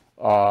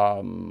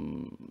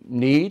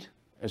need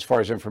as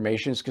far as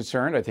information is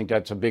concerned. I think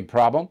that's a big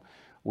problem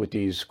with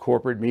these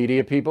corporate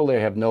media people. They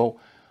have no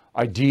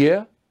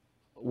idea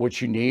what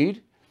you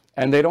need,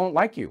 and they don't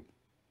like you.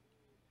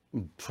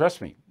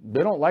 Trust me,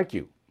 they don't like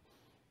you.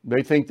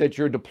 They think that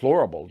you're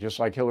deplorable, just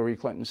like Hillary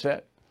Clinton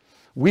said.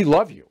 We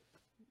love you,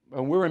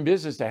 and we're in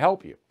business to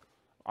help you.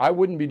 I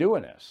wouldn't be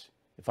doing this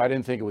if I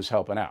didn't think it was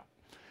helping out.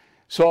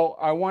 So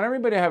I want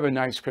everybody to have a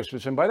nice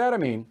Christmas, and by that I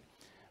mean,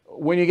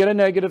 when you get a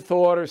negative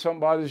thought or something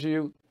bothers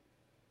you,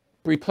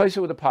 replace it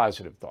with a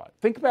positive thought.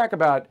 Think back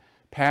about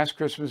past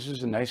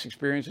Christmases and nice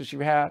experiences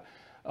you've had,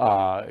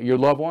 your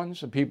loved ones,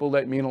 the people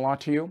that mean a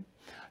lot to you.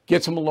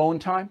 Get some alone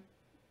time.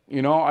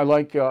 You know, I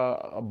like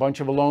a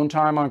bunch of alone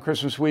time on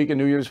Christmas week and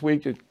New Year's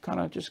week to kind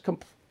of just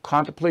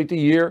contemplate the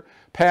year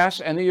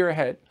past and the year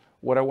ahead,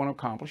 what I want to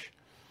accomplish.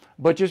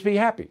 But just be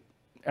happy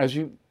as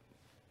you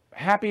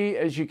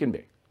can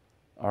be.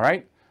 All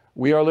right?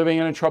 We are living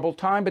in a troubled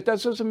time, but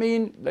that doesn't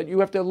mean that you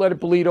have to let it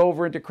bleed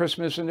over into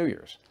Christmas and New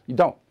Year's. You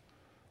don't.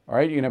 All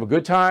right? You can have a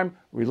good time,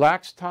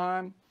 relaxed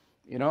time.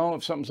 You know,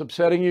 if something's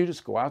upsetting you,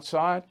 just go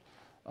outside.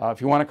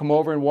 If you want to come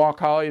over and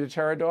walk Holly the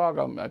Terror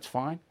Dog, that's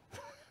fine.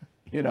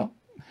 You know?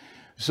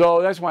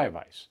 So that's my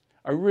advice.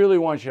 I really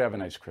want you to have a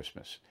nice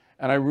Christmas.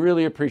 And I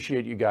really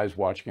appreciate you guys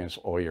watching us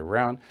all year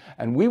round.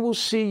 And we will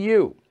see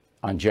you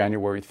on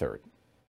January 3rd.